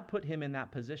what, God put him in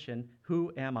that position.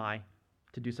 Who am I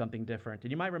to do something different?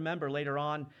 And you might remember later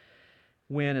on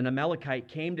when an Amalekite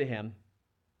came to him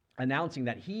announcing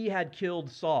that he had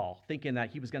killed Saul, thinking that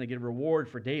he was going to get a reward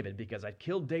for David because I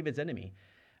killed David's enemy.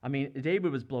 I mean,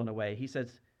 David was blown away. He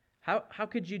says, How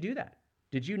could you do that?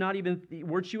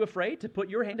 Weren't you afraid to put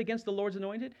your hand against the Lord's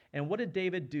anointed? And what did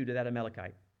David do to that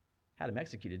Amalekite? Had him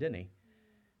executed, didn't he?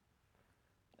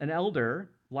 An elder,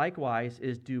 likewise,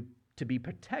 is to be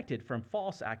protected from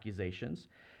false accusations,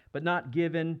 but not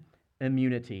given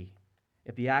immunity.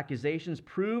 If the accusations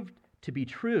proved to be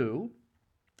true,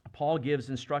 Paul gives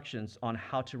instructions on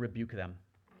how to rebuke them.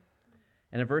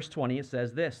 And in verse 20 it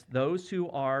says this, those who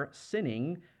are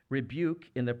sinning rebuke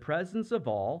in the presence of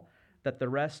all, that the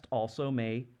rest also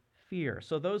may fear.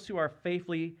 So those who are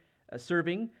faithfully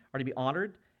serving are to be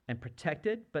honored and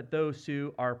protected, but those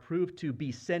who are proved to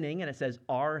be sinning, and it says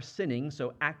are sinning,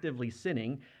 so actively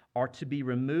sinning, are to be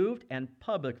removed and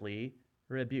publicly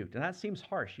rebuked. And that seems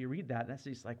harsh. You read that, and that's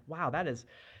just like, wow, that is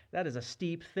a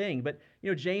steep thing. But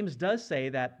James does say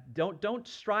that don't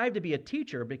strive to be a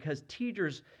teacher, because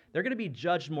teachers, they're going to be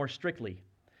judged more strictly.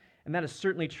 And that is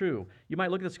certainly true. You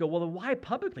might look at this and go, well, then why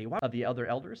publicly? Why of the other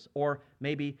elders? Or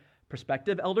maybe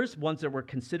prospective elders, ones that were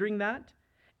considering that.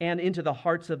 and into the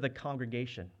hearts of the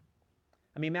congregation.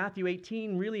 I mean, Matthew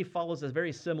 18 really follows a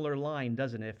very similar line,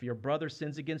 doesn't it? If your brother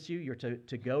sins against you, you're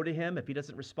to go to him. If he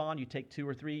doesn't respond, you take 2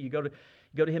 or 3. You go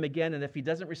to him again, and if he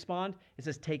doesn't respond, it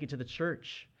says take it to the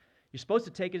church. You're supposed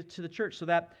to take it to the church so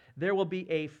that there will be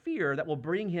a fear that will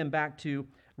bring him back to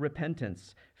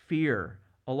repentance. Fear,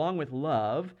 along with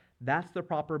love, that's the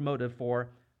proper motive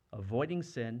for avoiding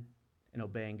sin and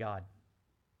obeying God.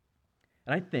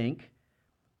 And I think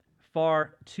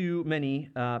far too many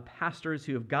pastors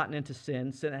who have gotten into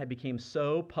sin that had become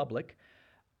so public,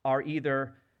 are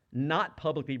either not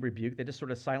publicly rebuked, they just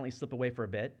sort of silently slip away for a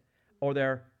bit, or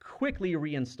they're quickly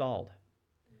reinstalled.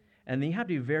 And you have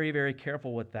to be very, very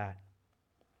careful with that,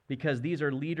 because these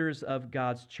are leaders of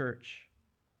God's church.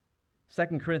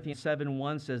 2 Corinthians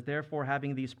 7:1 says, "Therefore,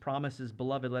 having these promises,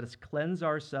 beloved, let us cleanse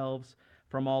ourselves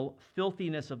from all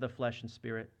filthiness of the flesh and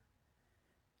spirit,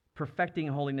 perfecting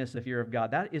holiness in the fear of God."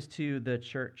 That is to the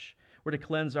church. We're to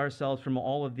cleanse ourselves from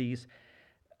all these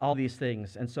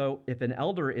things. And so if an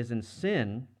elder is in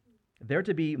sin, they're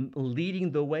to be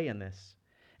leading the way in this.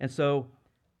 And so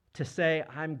to say,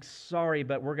 I'm sorry,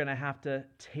 but we're going to have to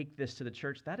take this to the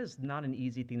church, that is not an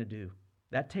easy thing to do.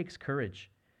 That takes courage.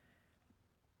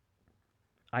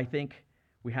 I think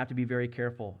we have to be very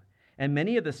careful. And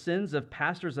many of the sins of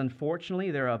pastors,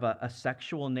 unfortunately, they're of a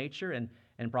sexual nature,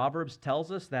 and Proverbs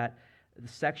tells us that the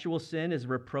sexual sin is a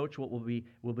reproach what will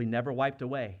be never wiped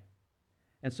away.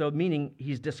 And so, meaning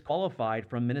he's disqualified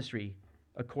from ministry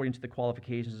according to the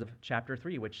qualifications of chapter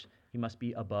 3, which he must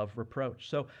be above reproach.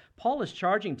 So Paul is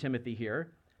charging Timothy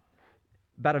here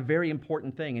about a very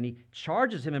important thing, and he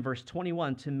charges him in verse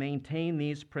 21 to maintain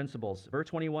these principles. Verse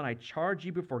 21, "I charge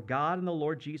you before God and the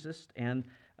Lord Jesus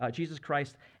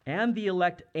Christ and the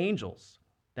elect angels,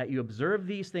 that you observe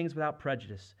these things without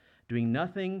prejudice, doing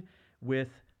nothing with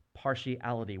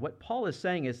partiality." What Paul is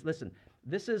saying is, listen,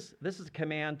 this is a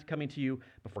command coming to you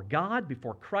before God,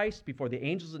 before Christ, before the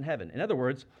angels in heaven. In other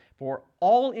words, for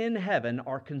all in heaven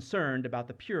are concerned about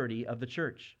the purity of the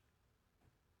church.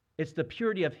 It's the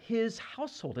purity of his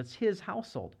household. It's his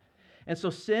household. And so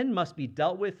sin must be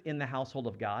dealt with in the household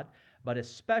of God, but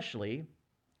especially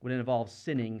when it involves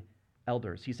sinning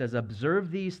elders. He says,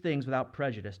 observe these things without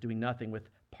prejudice, doing nothing with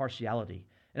partiality.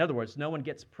 In other words, no one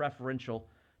gets preferential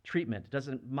treatment. It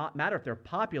doesn't matter if they're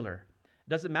popular. It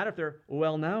doesn't matter if they're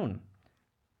well-known.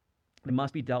 It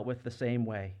must be dealt with the same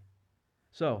way.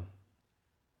 So,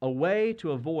 a way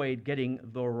to avoid getting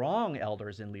the wrong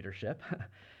elders in leadership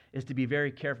is to be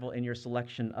very careful in your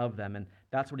selection of them. And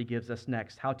that's what he gives us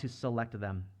next, how to select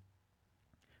them.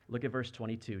 Look at verse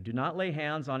 22. "Do not lay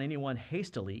hands on anyone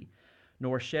hastily,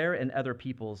 nor share in other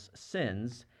people's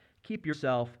sins. Keep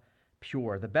yourself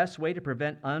pure." The best way to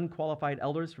prevent unqualified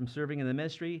elders from serving in the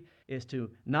ministry is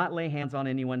to not lay hands on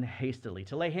anyone hastily.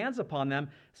 To lay hands upon them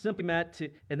simply meant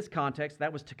to, in this context,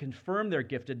 that was to confirm their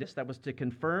giftedness, that was to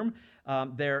confirm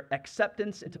their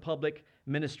acceptance into public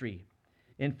ministry.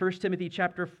 In 1 Timothy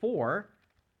chapter 4,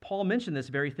 Paul mentioned this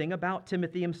very thing about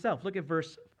Timothy himself. Look at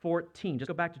verse 14. Just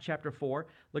go back to chapter 4.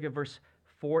 Look at verse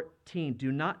 14.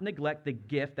 "Do not neglect the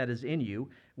gift that is in you,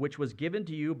 which was given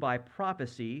to you by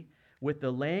prophecy with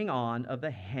the laying on of the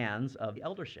hands of the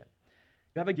eldership."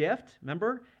 You have a gift,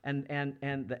 remember? And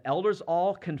the elders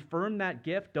all confirm that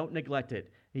gift. Don't neglect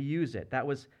it. Use it. That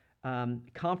was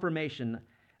confirmation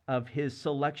of his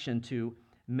selection to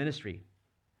ministry.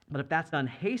 But if that's done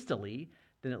hastily,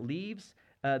 then it leaves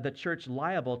the church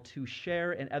liable to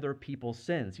share in other people's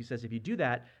sins. He says if you do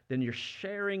that, then you're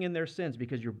sharing in their sins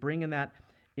because you're bringing that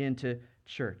into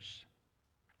church.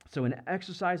 So in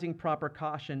exercising proper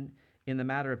caution in the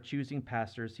matter of choosing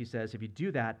pastors, he says, if you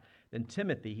do that, then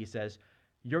Timothy, he says,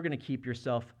 you're going to keep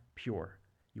yourself pure.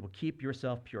 You will keep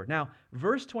yourself pure. Now,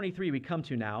 verse 23 we come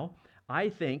to now, I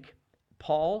think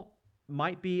Paul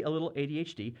might be a little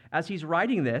ADHD. As he's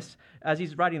writing this,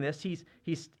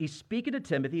 he's speaking to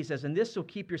Timothy. He says, and this will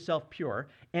keep yourself pure.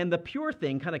 And the pure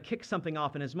thing kind of kicks something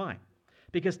off in his mind.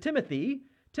 Because Timothy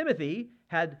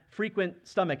had frequent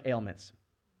stomach ailments.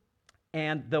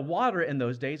 And the water in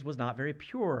those days was not very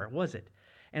pure, was it?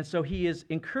 And so he is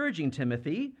encouraging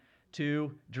Timothy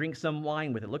to drink some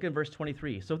wine with it. Look at verse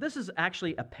 23. So this is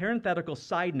actually a parenthetical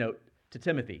side note to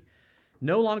Timothy.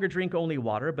 No longer drink only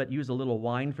water, but use a little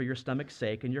wine for your stomach's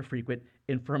sake and your frequent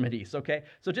infirmities, okay?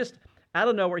 So just out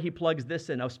of nowhere, he plugs this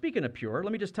in. Now, speaking of pure,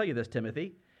 let me just tell you this,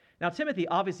 Timothy. Now, Timothy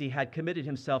obviously had committed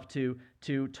himself to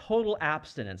total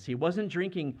abstinence. He wasn't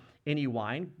drinking any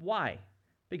wine. Why?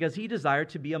 Because he desired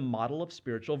to be a model of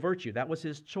spiritual virtue. That was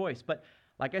his choice. But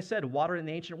like I said, water in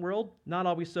the ancient world, not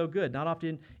always so good. Not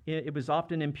often, it was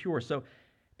often impure. So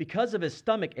because of his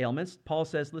stomach ailments, Paul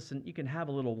says, listen, you can have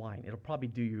a little wine. It'll probably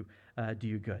do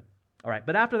you good. All right,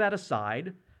 but after that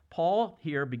aside, Paul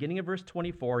here, beginning of verse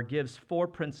 24, gives 4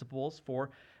 principles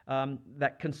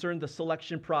that concern the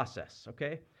selection process,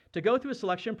 okay? To go through a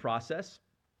selection process,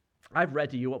 I've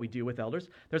read to you what we do with elders.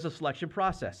 There's a selection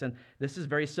process, and this is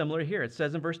very similar here. It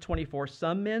says in verse 24,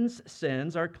 some men's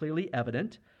sins are clearly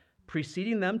evident,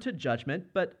 preceding them to judgment,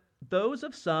 but those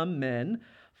of some men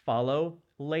follow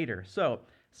later. So,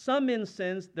 some men's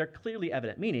sins, they're clearly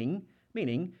evident, meaning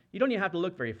you don't even have to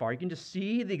look very far. You can just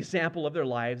see the example of their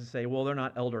lives and say, well, they're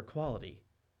not elder quality.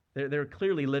 They're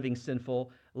clearly living sinful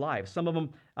lives. Some of them,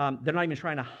 they're not even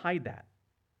trying to hide that.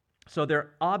 So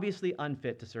they're obviously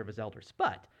unfit to serve as elders.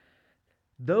 But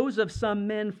those of some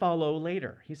men follow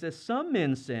later. He says some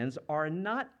men's sins are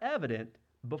not evident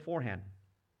beforehand.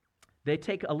 They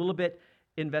take a little bit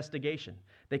investigation.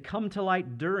 They come to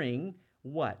light during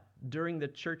what? During the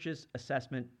church's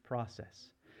assessment process.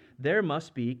 There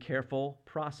must be a careful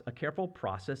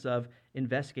process of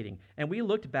investigating. And we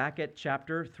looked back at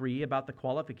chapter 3 about the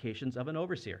qualifications of an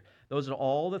overseer. Those are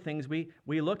all the things we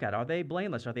look at. Are they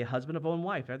blameless? Are they a husband of one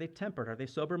wife? Are they temperate? Are they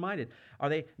sober-minded? Are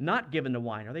they not given to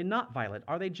wine? Are they not violent?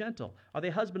 Are they gentle? Are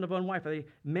they husband of one wife? Are they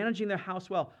managing their house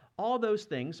well? All those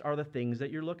things are the things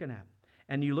that you're looking at.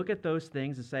 And you look at those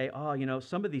things and say, oh,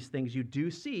 some of these things you do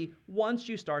see once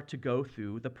you start to go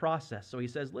through the process. So he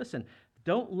says, listen,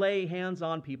 don't lay hands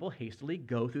on people hastily.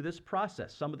 Go through this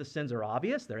process. Some of the sins are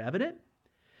obvious, they're evident,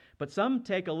 but some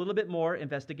take a little bit more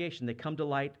investigation. They come to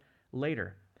light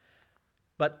later.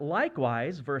 But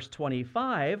likewise, verse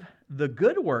 25, the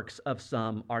good works of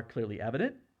some are clearly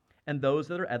evident, and those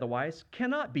that are otherwise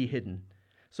cannot be hidden.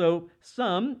 So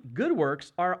some good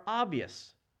works are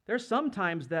obvious. There's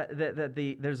sometimes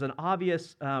there's an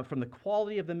obvious, from the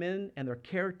quality of the men and their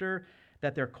character,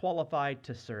 that they're qualified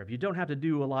to serve. You don't have to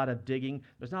do a lot of digging.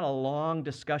 There's not a long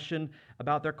discussion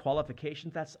about their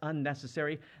qualifications. That's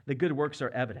unnecessary. The good works are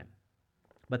evident.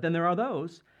 But then there are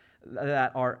those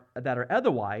that are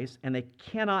otherwise, and they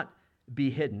cannot be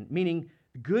hidden, meaning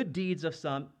good deeds of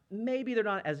some, maybe they're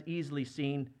not as easily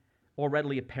seen or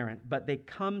readily apparent, but they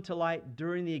come to light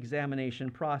during the examination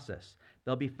process.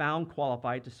 They'll be found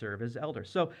qualified to serve as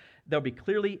elders. So there'll be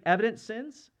clearly evident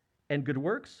sins and good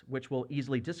works, which will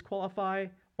easily disqualify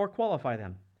or qualify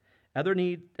them.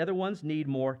 Other ones need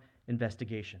more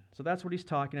investigation. So that's what he's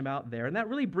talking about there. And that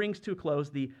really brings to a close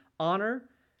the honor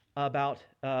about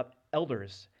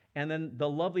elders, and then the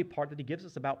lovely part that he gives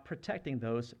us about protecting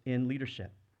those in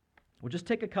leadership. We'll just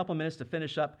take a couple minutes to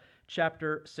finish up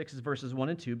chapter 6, verses 1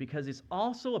 and 2, because it's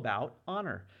also about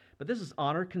honor. But this is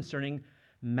honor concerning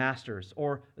masters,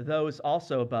 or those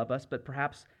also above us, but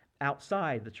perhaps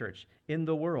outside the church, in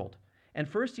the world. And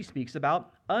first he speaks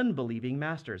about unbelieving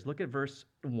masters. Look at verse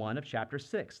 1 of chapter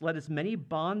 6. Let as many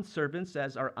bondservants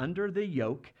as are under the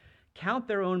yoke count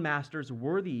their own masters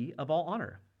worthy of all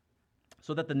honor,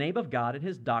 so that the name of God and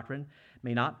his doctrine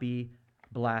may not be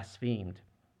blasphemed.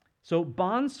 So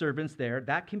bondservants there,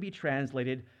 that can be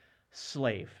translated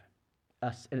slave.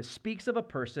 And it speaks of a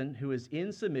person who is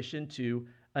in submission to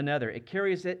another. It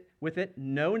carries it with it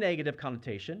no negative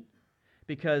connotation,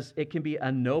 because it can be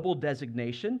a noble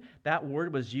designation. That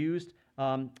word was used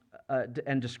and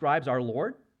describes our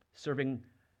Lord serving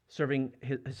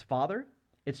his Father.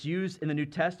 It's used in the New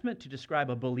Testament to describe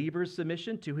a believer's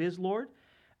submission to his Lord.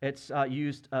 It's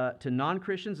used to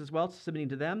non-Christians as well, submitting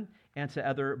to them and to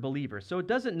other believers. So it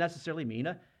doesn't necessarily mean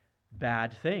a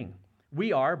bad thing.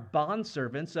 We are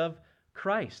bondservants of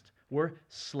Christ. We're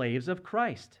slaves of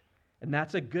Christ. And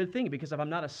that's a good thing, because if I'm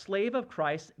not a slave of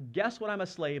Christ, guess what I'm a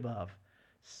slave of?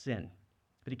 Sin.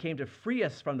 But he came to free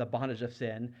us from the bondage of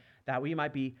sin, that we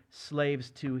might be slaves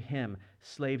to him,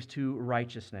 slaves to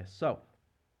righteousness. So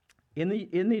in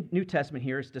the New Testament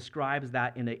here, it describes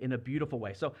that in a beautiful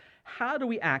way. So how do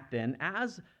we act then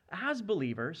as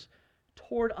believers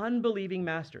toward unbelieving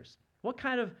masters? What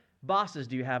kind of bosses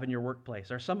do you have in your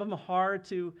workplace? Are some of them hard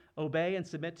to obey and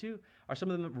submit to? Are some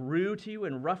of them rude to you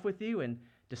and rough with you and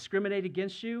discriminate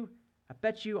against you? I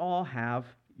bet you all have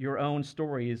your own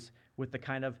stories with the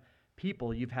kind of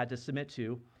people you've had to submit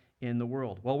to in the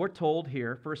world. Well, we're told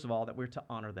here, first of all, that we're to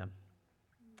honor them.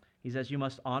 He says you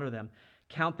must honor them.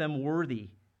 Count them worthy.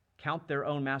 Count their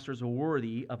own masters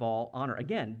worthy of all honor.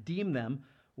 Again, deem them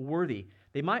worthy.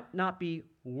 They might not be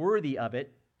worthy of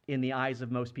it in the eyes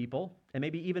of most people, and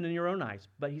maybe even in your own eyes,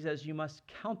 but he says you must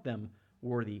count them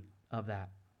worthy of that.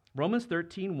 Romans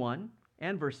 13:1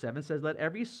 and verse 7 says, let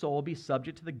every soul be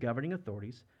subject to the governing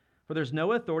authorities, for there's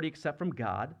no authority except from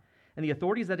God, and the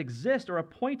authorities that exist are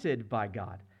appointed by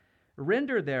God.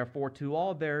 Render, therefore, to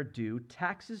all their due,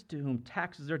 taxes to whom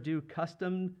taxes are due,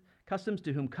 customs Customs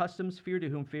to whom customs, fear to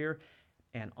whom fear,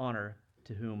 and honor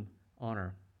to whom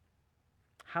honor.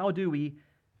 How do we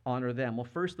honor them? Well,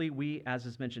 firstly, we, as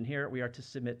is mentioned here, we are to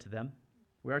submit to them.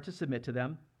 We are to submit to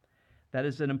them. That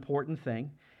is an important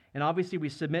thing. And obviously, we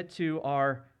submit to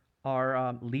our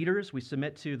leaders. We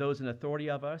submit to those in authority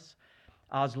of us,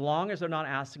 as long as they're not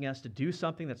asking us to do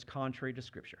something that's contrary to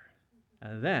Scripture.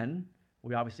 And then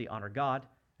we obviously honor God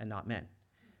and not men.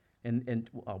 And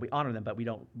we honor them, but we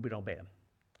don't obey them.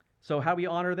 So how we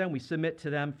honor them? We submit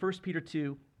to them. 1 Peter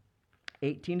 2,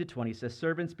 18 to 20 says,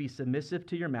 "Servants, be submissive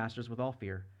to your masters with all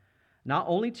fear, not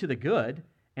only to the good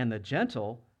and the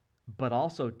gentle, but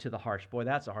also to the harsh." Boy,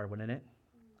 that's a hard one, isn't it?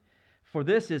 "For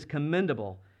this is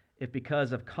commendable, if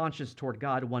because of conscience toward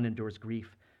God one endures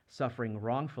grief, suffering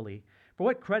wrongfully. For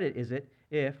what credit is it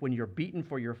if, when you're beaten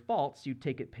for your faults, you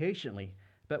take it patiently?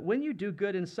 But when you do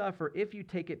good and suffer, if you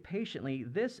take it patiently,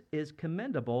 this is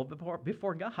commendable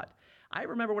before God." I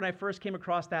remember when I first came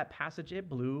across that passage, it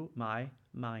blew my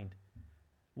mind.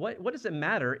 What does it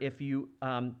matter if you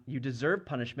deserve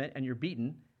punishment and you're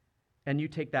beaten and you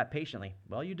take that patiently?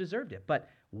 Well, you deserved it. But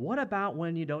what about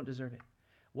when you don't deserve it?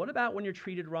 What about when you're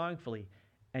treated wrongfully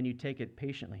and you take it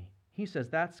patiently? He says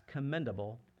that's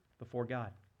commendable before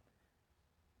God.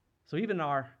 So even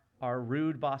our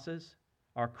rude bosses,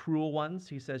 our cruel ones,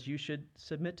 he says you should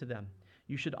submit to them.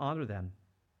 You should honor them.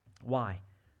 Why?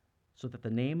 So that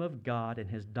the name of God and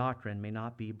his doctrine may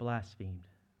not be blasphemed.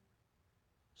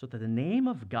 So that the name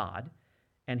of God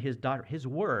and his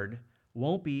word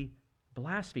won't be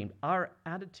blasphemed. Our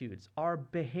attitudes, our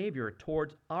behavior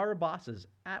towards our bosses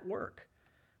at work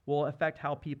will affect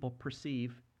how people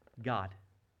perceive God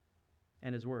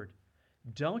and his word.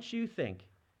 Don't you think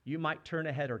you might turn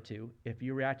a head or two if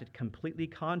you reacted completely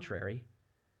contrary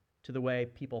to the way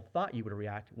people thought you would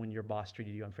react when your boss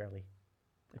treated you unfairly?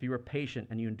 If you were patient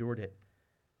and you endured it,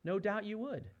 no doubt you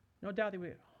would. No doubt they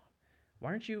would. Why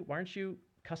aren't you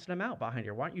cussing them out behind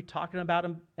here? Why aren't you talking about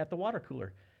them at the water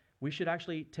cooler? We should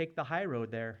actually take the high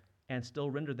road there and still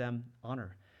render them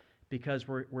honor, because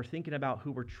we're thinking about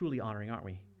who we're truly honoring, aren't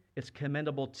we? It's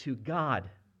commendable to God.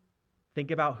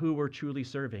 Think about who we're truly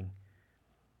serving.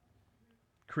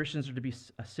 Christians are to be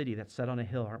a city that's set on a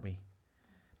hill, aren't we?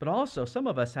 But also, some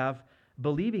of us have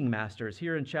believing masters.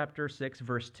 Here in chapter 6,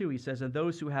 verse 2, he says, "And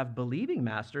those who have believing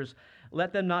masters,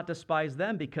 let them not despise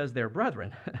them because they're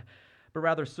brethren, but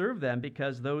rather serve them,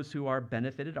 because those who are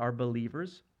benefited are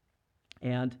believers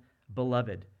and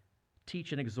beloved.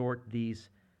 Teach and exhort these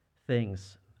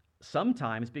things."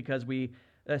 Sometimes, because we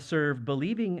serve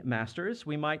believing masters,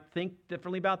 we might think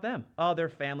differently about them. Oh, they're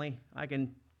family. I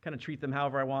can kind of treat them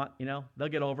however I want. They'll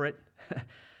get over it.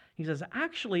 He says,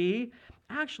 actually,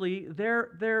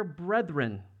 they're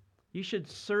brethren. You should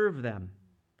serve them.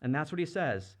 And that's what he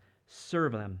says.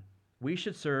 Serve them. We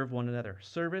should serve one another.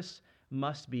 Service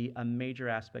must be a major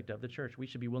aspect of the church. We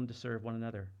should be willing to serve one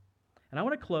another. And I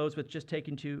want to close with just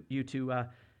taking you to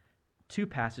two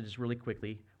passages really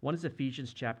quickly. One is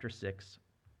Ephesians chapter 6,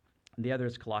 and the other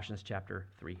is Colossians chapter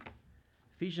 3.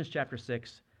 Ephesians chapter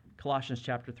 6, Colossians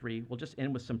chapter 3. We'll just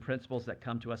end with some principles that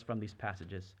come to us from these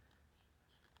passages.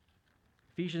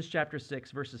 Ephesians chapter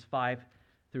 6, verses 5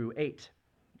 through 8.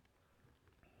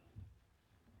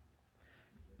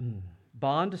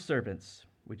 Bond servants.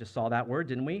 We just saw that word,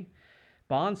 didn't we?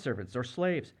 Bond servants or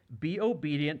slaves, be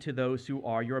obedient to those who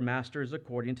are your masters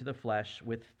according to the flesh,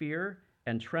 with fear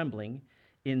and trembling,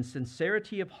 in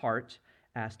sincerity of heart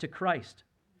as to Christ,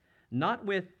 not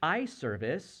with eye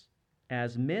service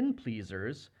as men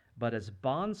pleasers, but as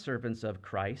bondservants of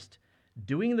Christ,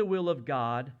 doing the will of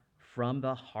God from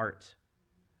the heart,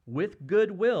 with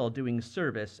good will doing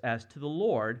service as to the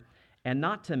Lord and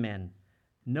not to men,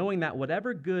 knowing that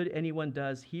whatever good anyone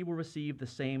does, he will receive the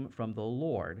same from the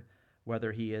Lord,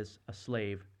 whether he is a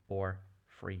slave or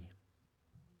free.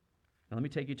 Now let me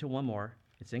take you to one more.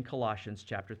 It's in Colossians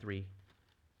chapter 3.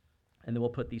 And then we'll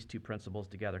put these two principles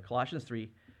together. Colossians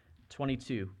 3,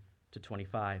 22 to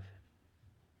 25.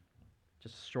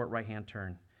 Just a short right-hand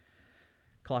turn.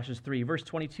 Colossians 3, verse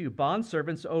 22.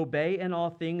 Bondservants, obey in all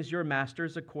things your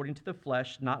masters according to the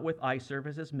flesh, not with eye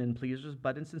service as men pleasers,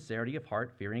 but in sincerity of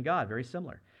heart, fearing God. Very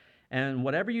similar. And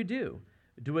whatever you do,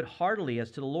 do it heartily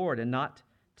as to the Lord and not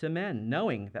to men,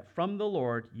 knowing that from the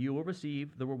Lord you will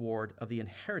receive the reward of the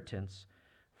inheritance,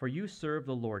 for you serve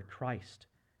the Lord Christ.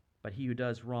 But he who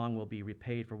does wrong will be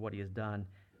repaid for what he has done,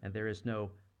 and there is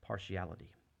no partiality.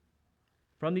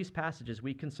 From these passages,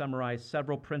 we can summarize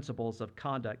several principles of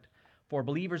conduct for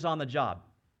believers on the job.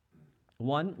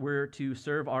 One, we're to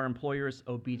serve our employers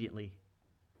obediently.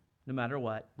 No matter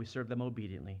what, we serve them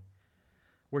obediently.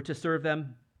 We're to serve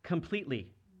them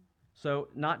completely. So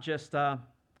not just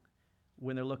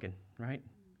when they're looking, right?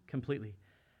 Completely.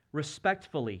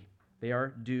 Respectfully, they are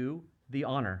due the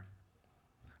honor.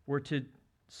 We're to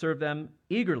serve them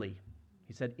eagerly.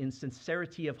 He said, in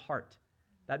sincerity of heart.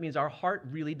 That means our heart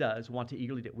really does want to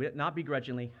eagerly do it, not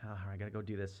begrudgingly. Oh, I got to go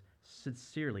do this.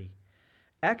 Sincerely.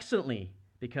 Excellently,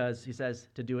 because he says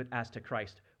to do it as to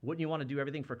Christ. Wouldn't you want to do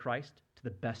everything for Christ to the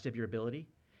best of your ability?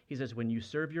 He says, when you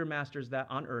serve your masters that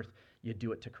on earth, you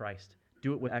do it to Christ.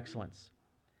 Do it with excellence.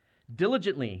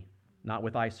 Diligently, not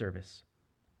with eye service.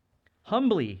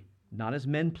 Humbly, not as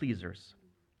men pleasers.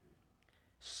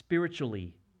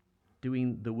 Spiritually,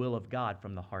 doing the will of God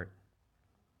from the heart.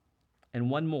 And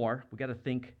one more, we got to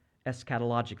think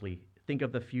eschatologically. Think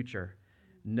of the future,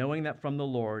 knowing that from the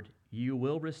Lord you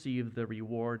will receive the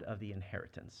reward of the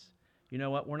inheritance. You know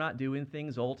what? We're not doing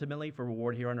things ultimately for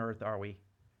reward here on earth, are we?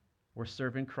 We're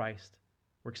serving Christ.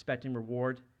 We're expecting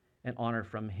reward and honor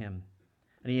from him.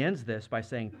 And he ends this by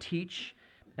saying, teach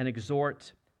and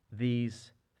exhort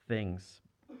these things.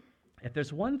 If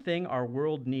there's one thing our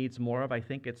world needs more of, I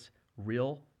think it's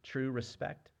real, true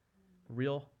respect,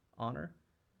 real honor.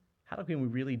 How can we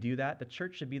really do that? The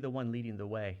church should be the one leading the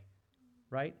way,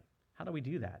 right? How do we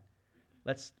do that?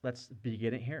 Let's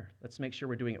begin it here. Let's make sure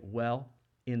we're doing it well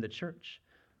in the church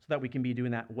so that we can be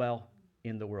doing that well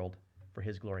in the world for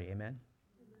his glory. Amen?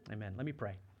 Amen. Let me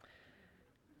pray.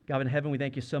 God in heaven, we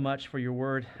thank you so much for your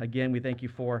word. Again, we thank you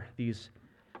for these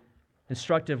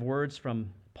instructive words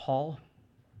from Paul,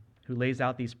 who lays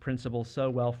out these principles so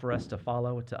well for us to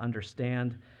follow, to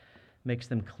understand, makes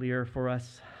them clear for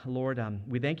us. Lord,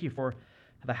 we thank you for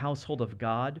the household of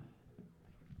God,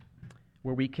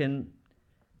 where we can,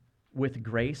 with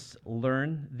grace,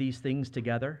 learn these things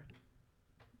together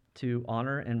to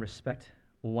honor and respect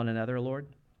one another, Lord.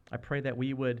 I pray that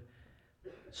we would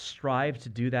strive to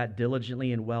do that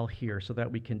diligently and well here so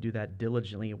that we can do that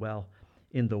diligently and well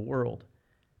in the world,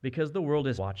 because the world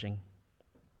is watching.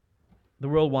 The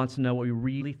world wants to know what we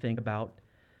really think about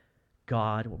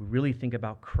God, what we really think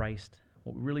about Christ,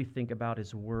 what we really think about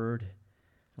his word.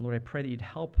 And Lord, I pray that you'd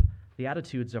help the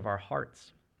attitudes of our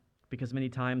hearts, because many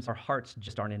times our hearts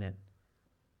just aren't in it.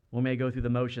 We may go through the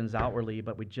motions outwardly,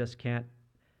 but we just can't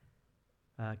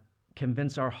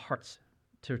convince our hearts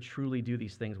to truly do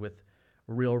these things with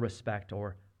real respect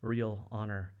or real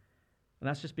honor. And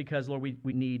that's just because, Lord,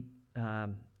 we need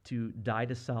to die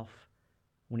to self.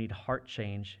 We need heart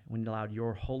change. We need to allow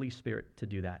your Holy Spirit to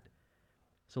do that.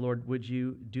 So, Lord, would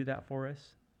you do that for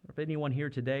us? If anyone here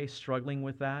today struggling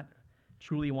with that,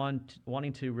 truly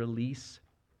wanting to release,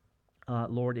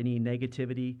 Lord, any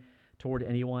negativity toward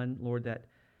anyone, Lord, that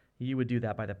you would do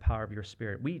that by the power of your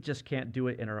Spirit. We just can't do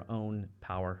it in our own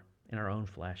power, in our own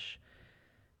flesh.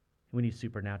 We need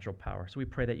supernatural power. So we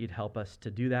pray that you'd help us to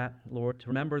do that, Lord, to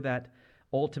remember that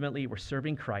ultimately we're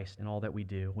serving Christ in all that we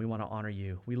do. We want to honor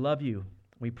you. We love you.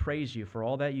 We praise you for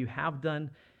all that you have done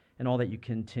and all that you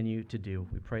continue to do.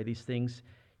 We pray these things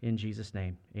in Jesus'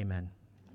 name. Amen.